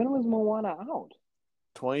when was Moana out?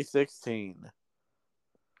 2016.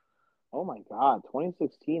 Oh my God,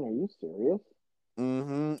 2016. Are you serious?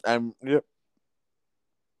 Mm-hmm. Yep.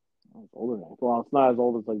 It's older than. Well, it's not as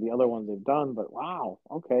old as like the other ones they've done, but wow.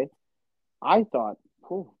 Okay, I thought,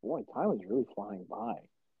 oh boy, time is really flying by.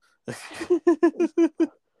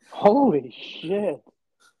 Holy shit!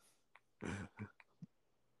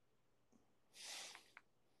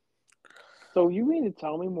 So you mean to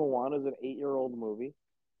tell me Moana is an 8-year-old movie?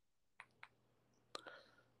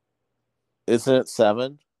 Isn't it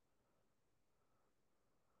 7?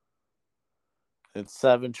 It's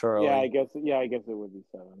 7, Yeah, I Charlie. guess. Yeah, I guess it would be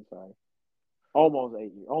 7. Sorry, almost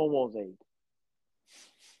 8. Almost 8.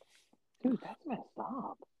 Dude, that's messed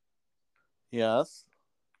up. Yes.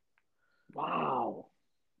 Wow.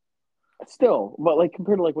 Still, but like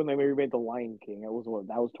compared to like when they remade The Lion King, it was what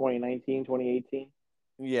that was 2019, 2018,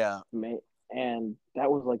 Yeah. and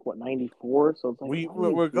that was like what 94. So it's like, what are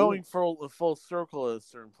they We're doing? going full circle at a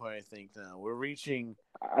certain point. I think now we're reaching.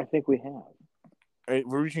 I think we have.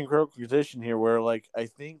 We're reaching critical condition here, where like I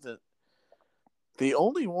think that the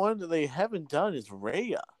only one that they haven't done is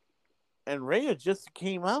Raya, and Raya just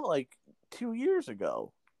came out like 2 years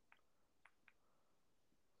ago.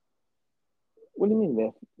 What do you mean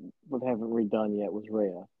that what haven't redone yet was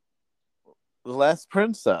Raya? The Last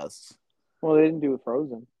Princess. Well, they didn't do it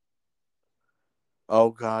Frozen. Oh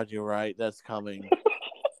God, you're right. That's coming.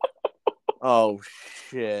 Oh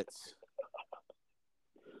shit!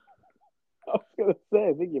 I was gonna say,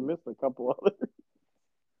 I think you missed a couple others.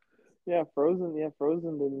 Yeah, Frozen. Yeah,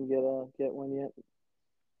 Frozen didn't get one yet.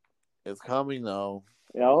 It's coming though.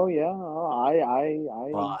 Oh yeah,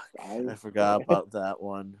 Fuck! I I forgot about that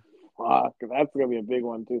one. fuck, that's gonna be a big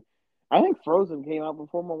one too. I think Frozen came out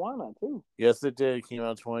before Moana too. Yes, it did. It came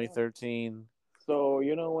out Yeah. 2013. So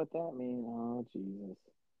you know what that means? Oh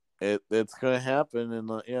Jesus. It's gonna happen, and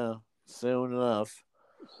yeah, soon enough.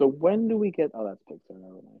 So when do we get? Oh, that's Pixar.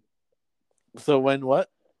 Never mind. So when what?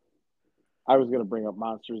 I was gonna bring up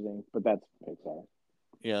Monsters Inc., but that's Pixar.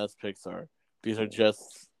 Yeah, it's Pixar. These are Yeah,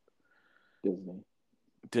 just Disney.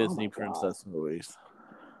 Oh Disney my god. princess movies.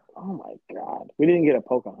 Oh my god. We didn't get a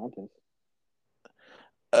Pocahontas.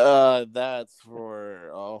 That's for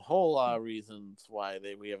a whole lot of reasons why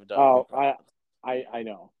we haven't done Oh, Pocahontas. I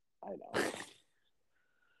know. I know.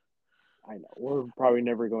 I know. We're probably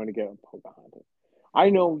never going to get a Pocahontas. I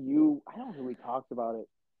know you. I don't know. We talked about it.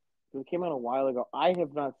 It came out a while ago. I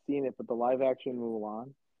have not seen it, but the live action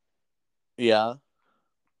Mulan. Yeah.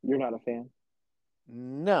 You're not a fan?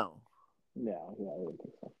 No. No, yeah, I wouldn't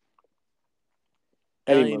think so.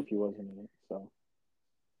 I Eddie mean, Murphy wasn't in it, so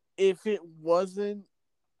if it wasn't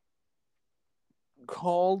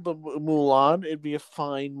called the Mulan, it'd be a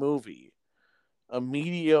fine movie, a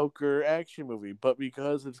mediocre action movie. But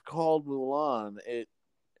because it's called Mulan,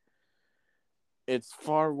 it's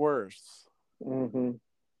far worse. hmm.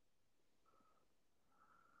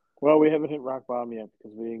 Well, we haven't hit rock bottom yet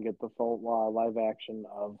because we didn't get the full live action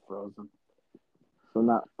of Frozen. So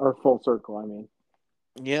not or full circle. I mean,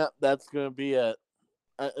 Yeah, that's gonna be it.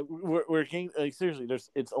 We're like seriously.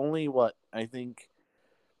 It's only what I think.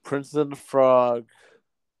 Princess and the Frog,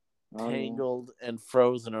 oh yeah, Tangled, and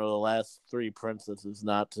Frozen are the last three princesses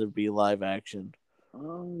not to be live action.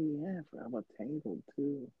 oh yeah. I forgot about Tangled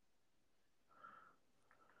too.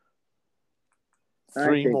 I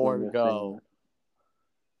Three think we're more to missing. go.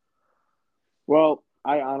 Well,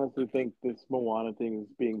 I honestly think this Moana thing is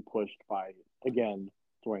being pushed by again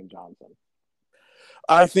Dwayne Johnson.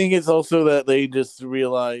 I think it's also that they just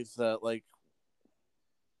realize that like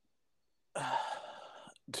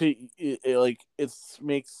it's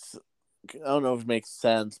makes I don't know if it makes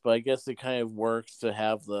sense, but I guess it kind of works to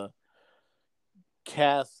have the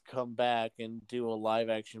cast come back and do a live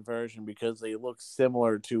action version because they look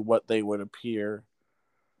similar to what they would appear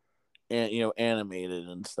and animated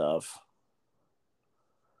and stuff.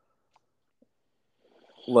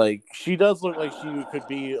 Like she does look like she could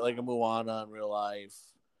be like a Moana in real life.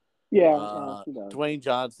 Yeah, yeah, she does. Dwayne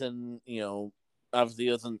Johnson, obviously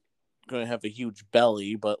isn't going to have a huge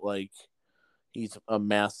belly, but like he's a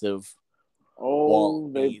massive wall Oh,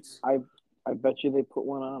 of meat. I bet you they put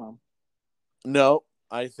one on him. No,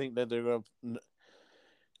 I think that they're going to.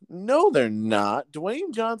 No, they're not.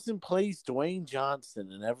 Dwayne Johnson plays Dwayne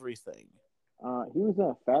Johnson in everything. He was in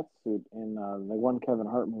a fat suit in the one Kevin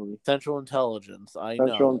Hart movie, Central Intelligence, I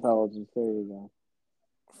Central know. Intelligence. There you go.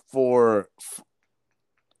 For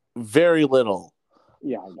very little.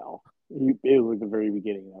 Yeah, I know. It was like the very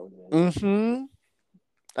beginning. That was it.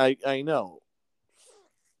 Mm-hmm. I know.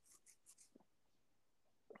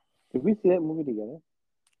 Did we see that movie together?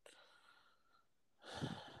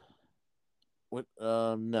 What?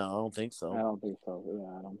 No, I don't think I so. don't think so.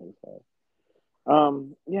 Yeah, I don't think so.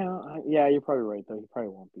 Yeah, yeah, you're probably right though. He probably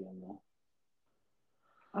won't be in there.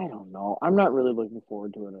 I don't know. I'm not really looking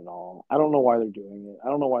forward to it at all. I don't know why they're doing it. I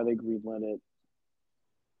don't know why they greenlit it.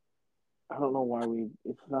 I don't know why we.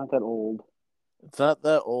 It's not that old. It's not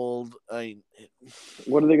that old.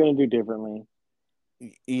 What are they going to do differently?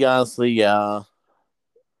 Honestly, yeah.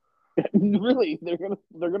 Really, they're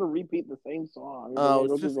gonna repeat the same song. They're Oh, gonna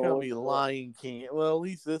go it's through just the gonna whole be story. Lion King. Well, at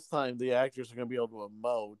least this time the actors are gonna be able to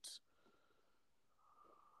emote.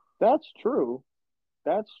 That's true.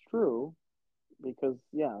 That's true. Because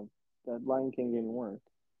yeah, that Lion King didn't work.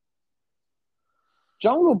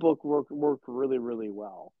 Jungle Book worked really really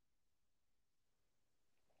well.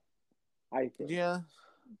 I think, Yeah,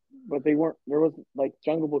 but they weren't. There was like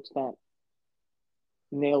Jungle Book's not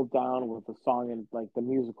nailed down with the song and like the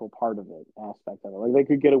musical part of it aspect of it. Like they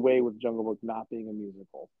could get away with Jungle Book not being a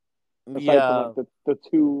musical, aside from like yeah, the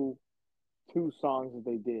two songs that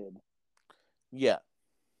they did. yeah.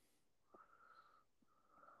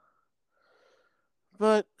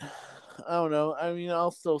 But I don't know. I mean,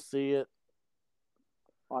 I'll still see it,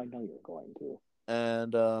 Oh, I know you're going to.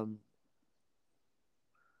 and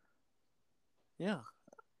yeah,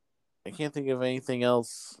 I can't think of anything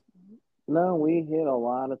else. No, we hit a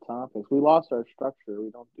lot of topics. We lost our structure.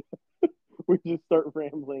 We don't. We just start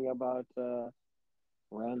rambling about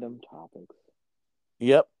random topics.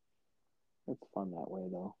 Yep. It's fun that way,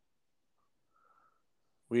 though.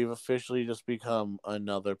 We've officially just become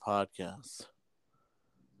another podcast.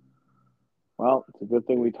 Well, it's a good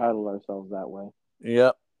thing we titled ourselves that way.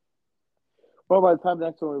 Yep. Well, by the time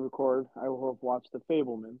next one we record, I will have watched The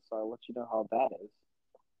Fablemans, so I'll let you know how that is.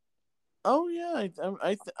 Oh yeah,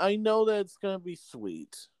 I know that it's gonna be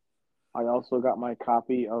sweet. I also got my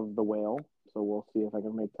copy of The Whale, so we'll see if I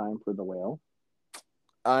can make time for The Whale.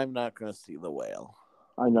 I'm not gonna see The Whale.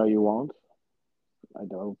 I know you won't. I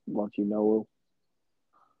don't want you to know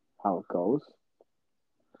how it goes.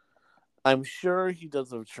 I'm sure he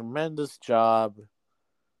does a tremendous job.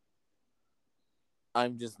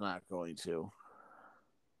 I'm just not going to.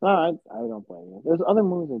 No, I don't blame you. There's other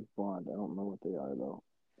movies I want. I don't know what they are, though.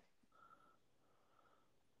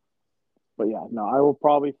 But yeah, no, I will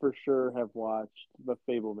probably for sure have watched The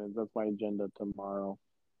Fablemans. That's my agenda tomorrow.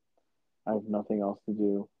 I have nothing else to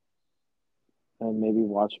do. And maybe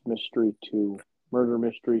watch Mystery 2. Murder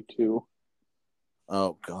Mystery 2.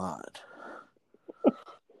 Oh God.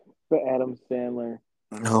 The Adam Sandler,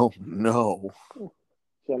 No, no.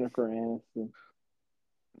 Jennifer Aniston.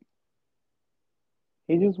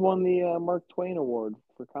 He just won the Mark Twain Award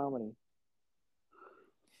for comedy.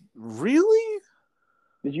 Really?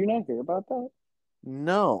 Did you not hear about that?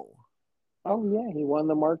 No. Oh yeah, he won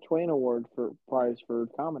the Mark Twain Award for prize for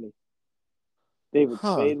comedy. David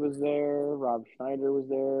Huh. Spade was there. Rob Schneider was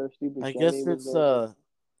there. Steve I Buscemi guess was it's there.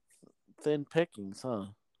 thin pickings, huh?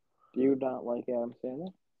 Do you not like Adam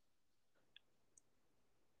Sandler?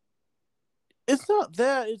 It's not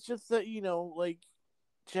that. It's just that like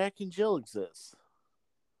Jack and Jill exists.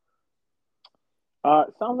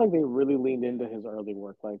 It sounds like they really leaned into his early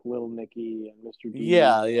work, like Little Nicky and Mr. Deeds.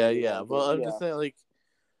 Yeah, They yeah, really yeah. went Well, through. I'm Yeah, just saying, like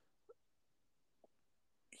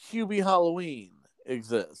Hubie Halloween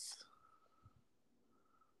exists.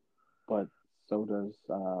 but so does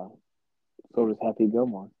uh, so does Happy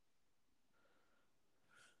Gilmore.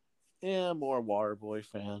 Yeah, more Waterboy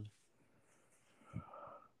fan.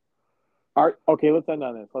 All right, okay, let's end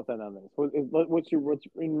on this. Let's end on this. What's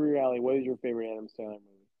in reality? What is your favorite Adam Sandler movie?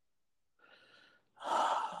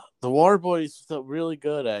 The Waterboy is still really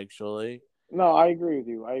good, actually. No, I agree with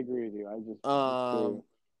you. I agree with you. I'm just curious. Um,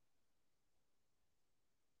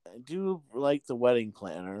 I do like The Wedding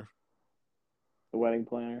Planner. The Wedding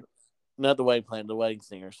Planner. Not The Wedding Planner, The Wedding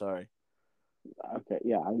Singer. Sorry. Okay,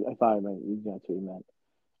 yeah, I thought I meant you. That's what you meant.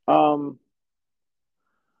 Um,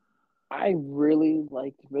 I really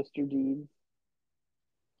liked Mr. Deeds.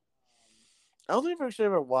 I don't think I've actually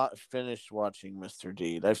ever finished watching Mr.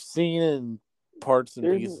 Deed. I've seen it in parts and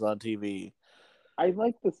There's, pieces on TV. I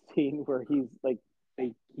like the scene where he's like,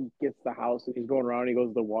 he gets the house and he's going around. He goes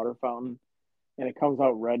to the water fountain, and it comes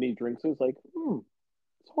out red. And he drinks it. It's like,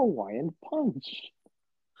 it's Hawaiian punch.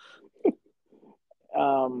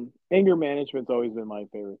 Anger management's always been my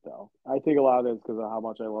favorite though. I think a lot of it is because of how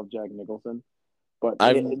much I love Jack Nicholson. But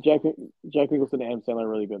I've Jack Nicholson and Adam Sandler are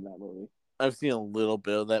really good in that movie. I've seen a little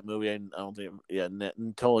bit of that movie. I don't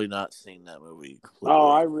think, totally not seen that movie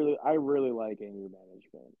Oh, completely. I really like anger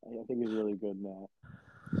management. I think he's really good in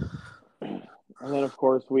that. And then of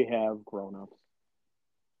course we have Grown Ups.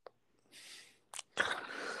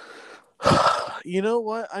 You know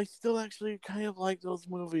what? I still actually kind of like those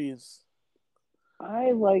movies.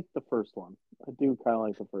 I like the first one. I do kind of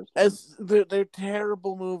like the first one. As they're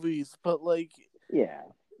terrible movies, but like, Yeah,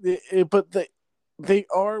 but they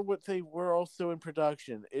are what they were also in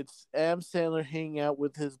production. It's Adam Sandler hanging out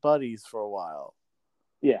with his buddies for a while,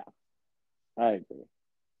 yeah, I agree.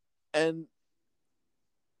 and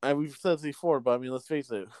we've said this before, but I mean, let's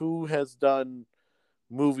face it, who has done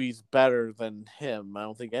movies better than him? I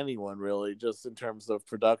don't think anyone really, just in terms of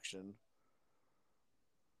production.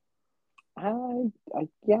 Yeah, I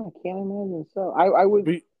can't imagine so. I would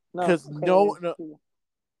no Because okay.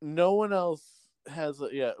 no one else has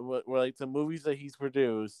where like the movies that he's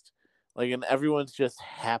produced, like, and everyone's just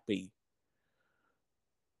happy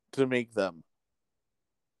to make them.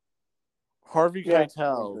 Harvey Yeah, I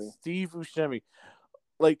Keitel, agree. Steve Buscemi,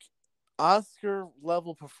 like Oscar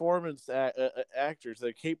level performance actors that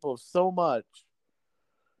are capable of so much,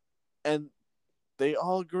 and they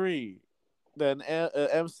all agree that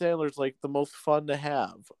M. Sandler's like the most fun to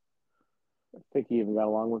have. I think he even got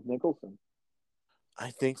along with Nicholson. I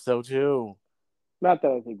think so too. Not that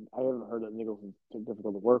I haven't heard that Nicholson's too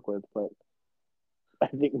difficult to work with, but I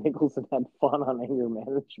think Nicholson had fun on anger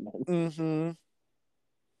management. Mm-hmm.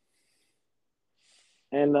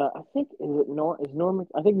 And I think is Norm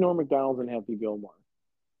I think Norm Macdonald's in Happy Gilmore.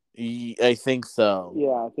 I think so. Yeah,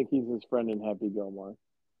 I think he's his friend in Happy Gilmore.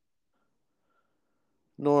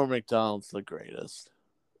 Norm Macdonald's the greatest.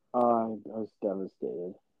 I was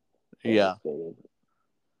devastated. Yeah. devastated.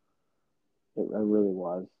 It really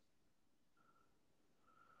was.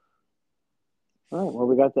 All right. Well,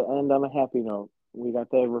 we got to end on a happy note. We got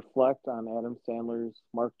to reflect on Adam Sandler's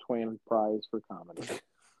Mark Twain Prize for comedy.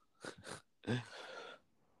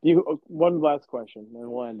 One last question, and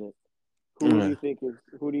we'll end it. Who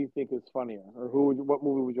do you think is funnier, or what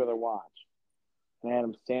movie would you rather watch? An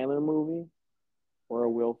Adam Sandler movie or a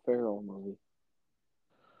Will Ferrell movie?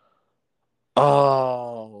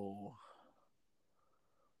 Oh.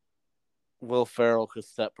 Will Ferrell, cause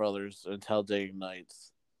Step Brothers and Talladega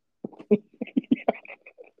Nights.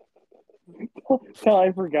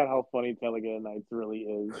 I forgot how funny Talladega Nights really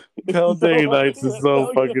is. Talladega Nights is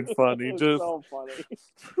so fucking funny. It's Just so funny.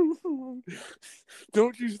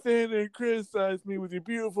 don't you stand there and criticize me with your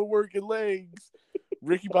beautiful working legs,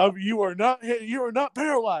 Ricky Bobby. You are not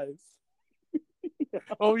paralyzed. Yeah.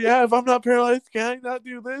 Oh yeah, if I'm not paralyzed, can I not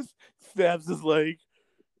do this? Stabs his leg,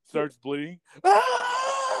 starts bleeding.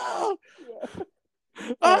 Ah! Yeah.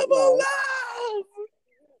 I'm Yeah. alive.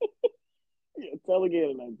 Yeah,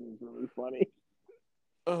 Talladega Nights is really funny.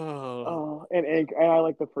 Oh, And I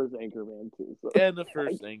like the first Anchorman too. So and the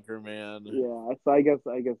first Anchorman. yeah, so I guess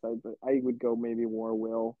I would go maybe more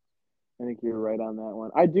Will. I think you're right on that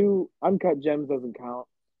one. I do. Uncut Gems doesn't count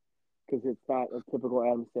because it's not a typical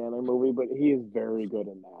Adam Sandler movie, but he is very good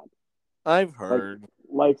in that. I've Like heard.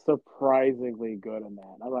 surprisingly good in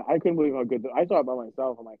that. I'm like, I couldn't believe how good. I saw it by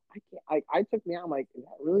myself. I'm like, I can't. I took me out. I'm like, is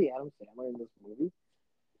that really Adam Sandler in this movie?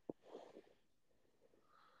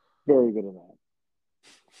 Very good in that.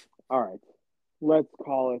 All right, let's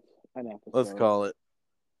call it an episode. Let's call it.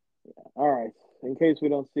 Yeah. All right. In case we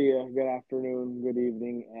don't see you, good afternoon, good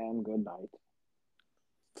evening, and good night.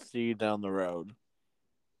 See you down the road.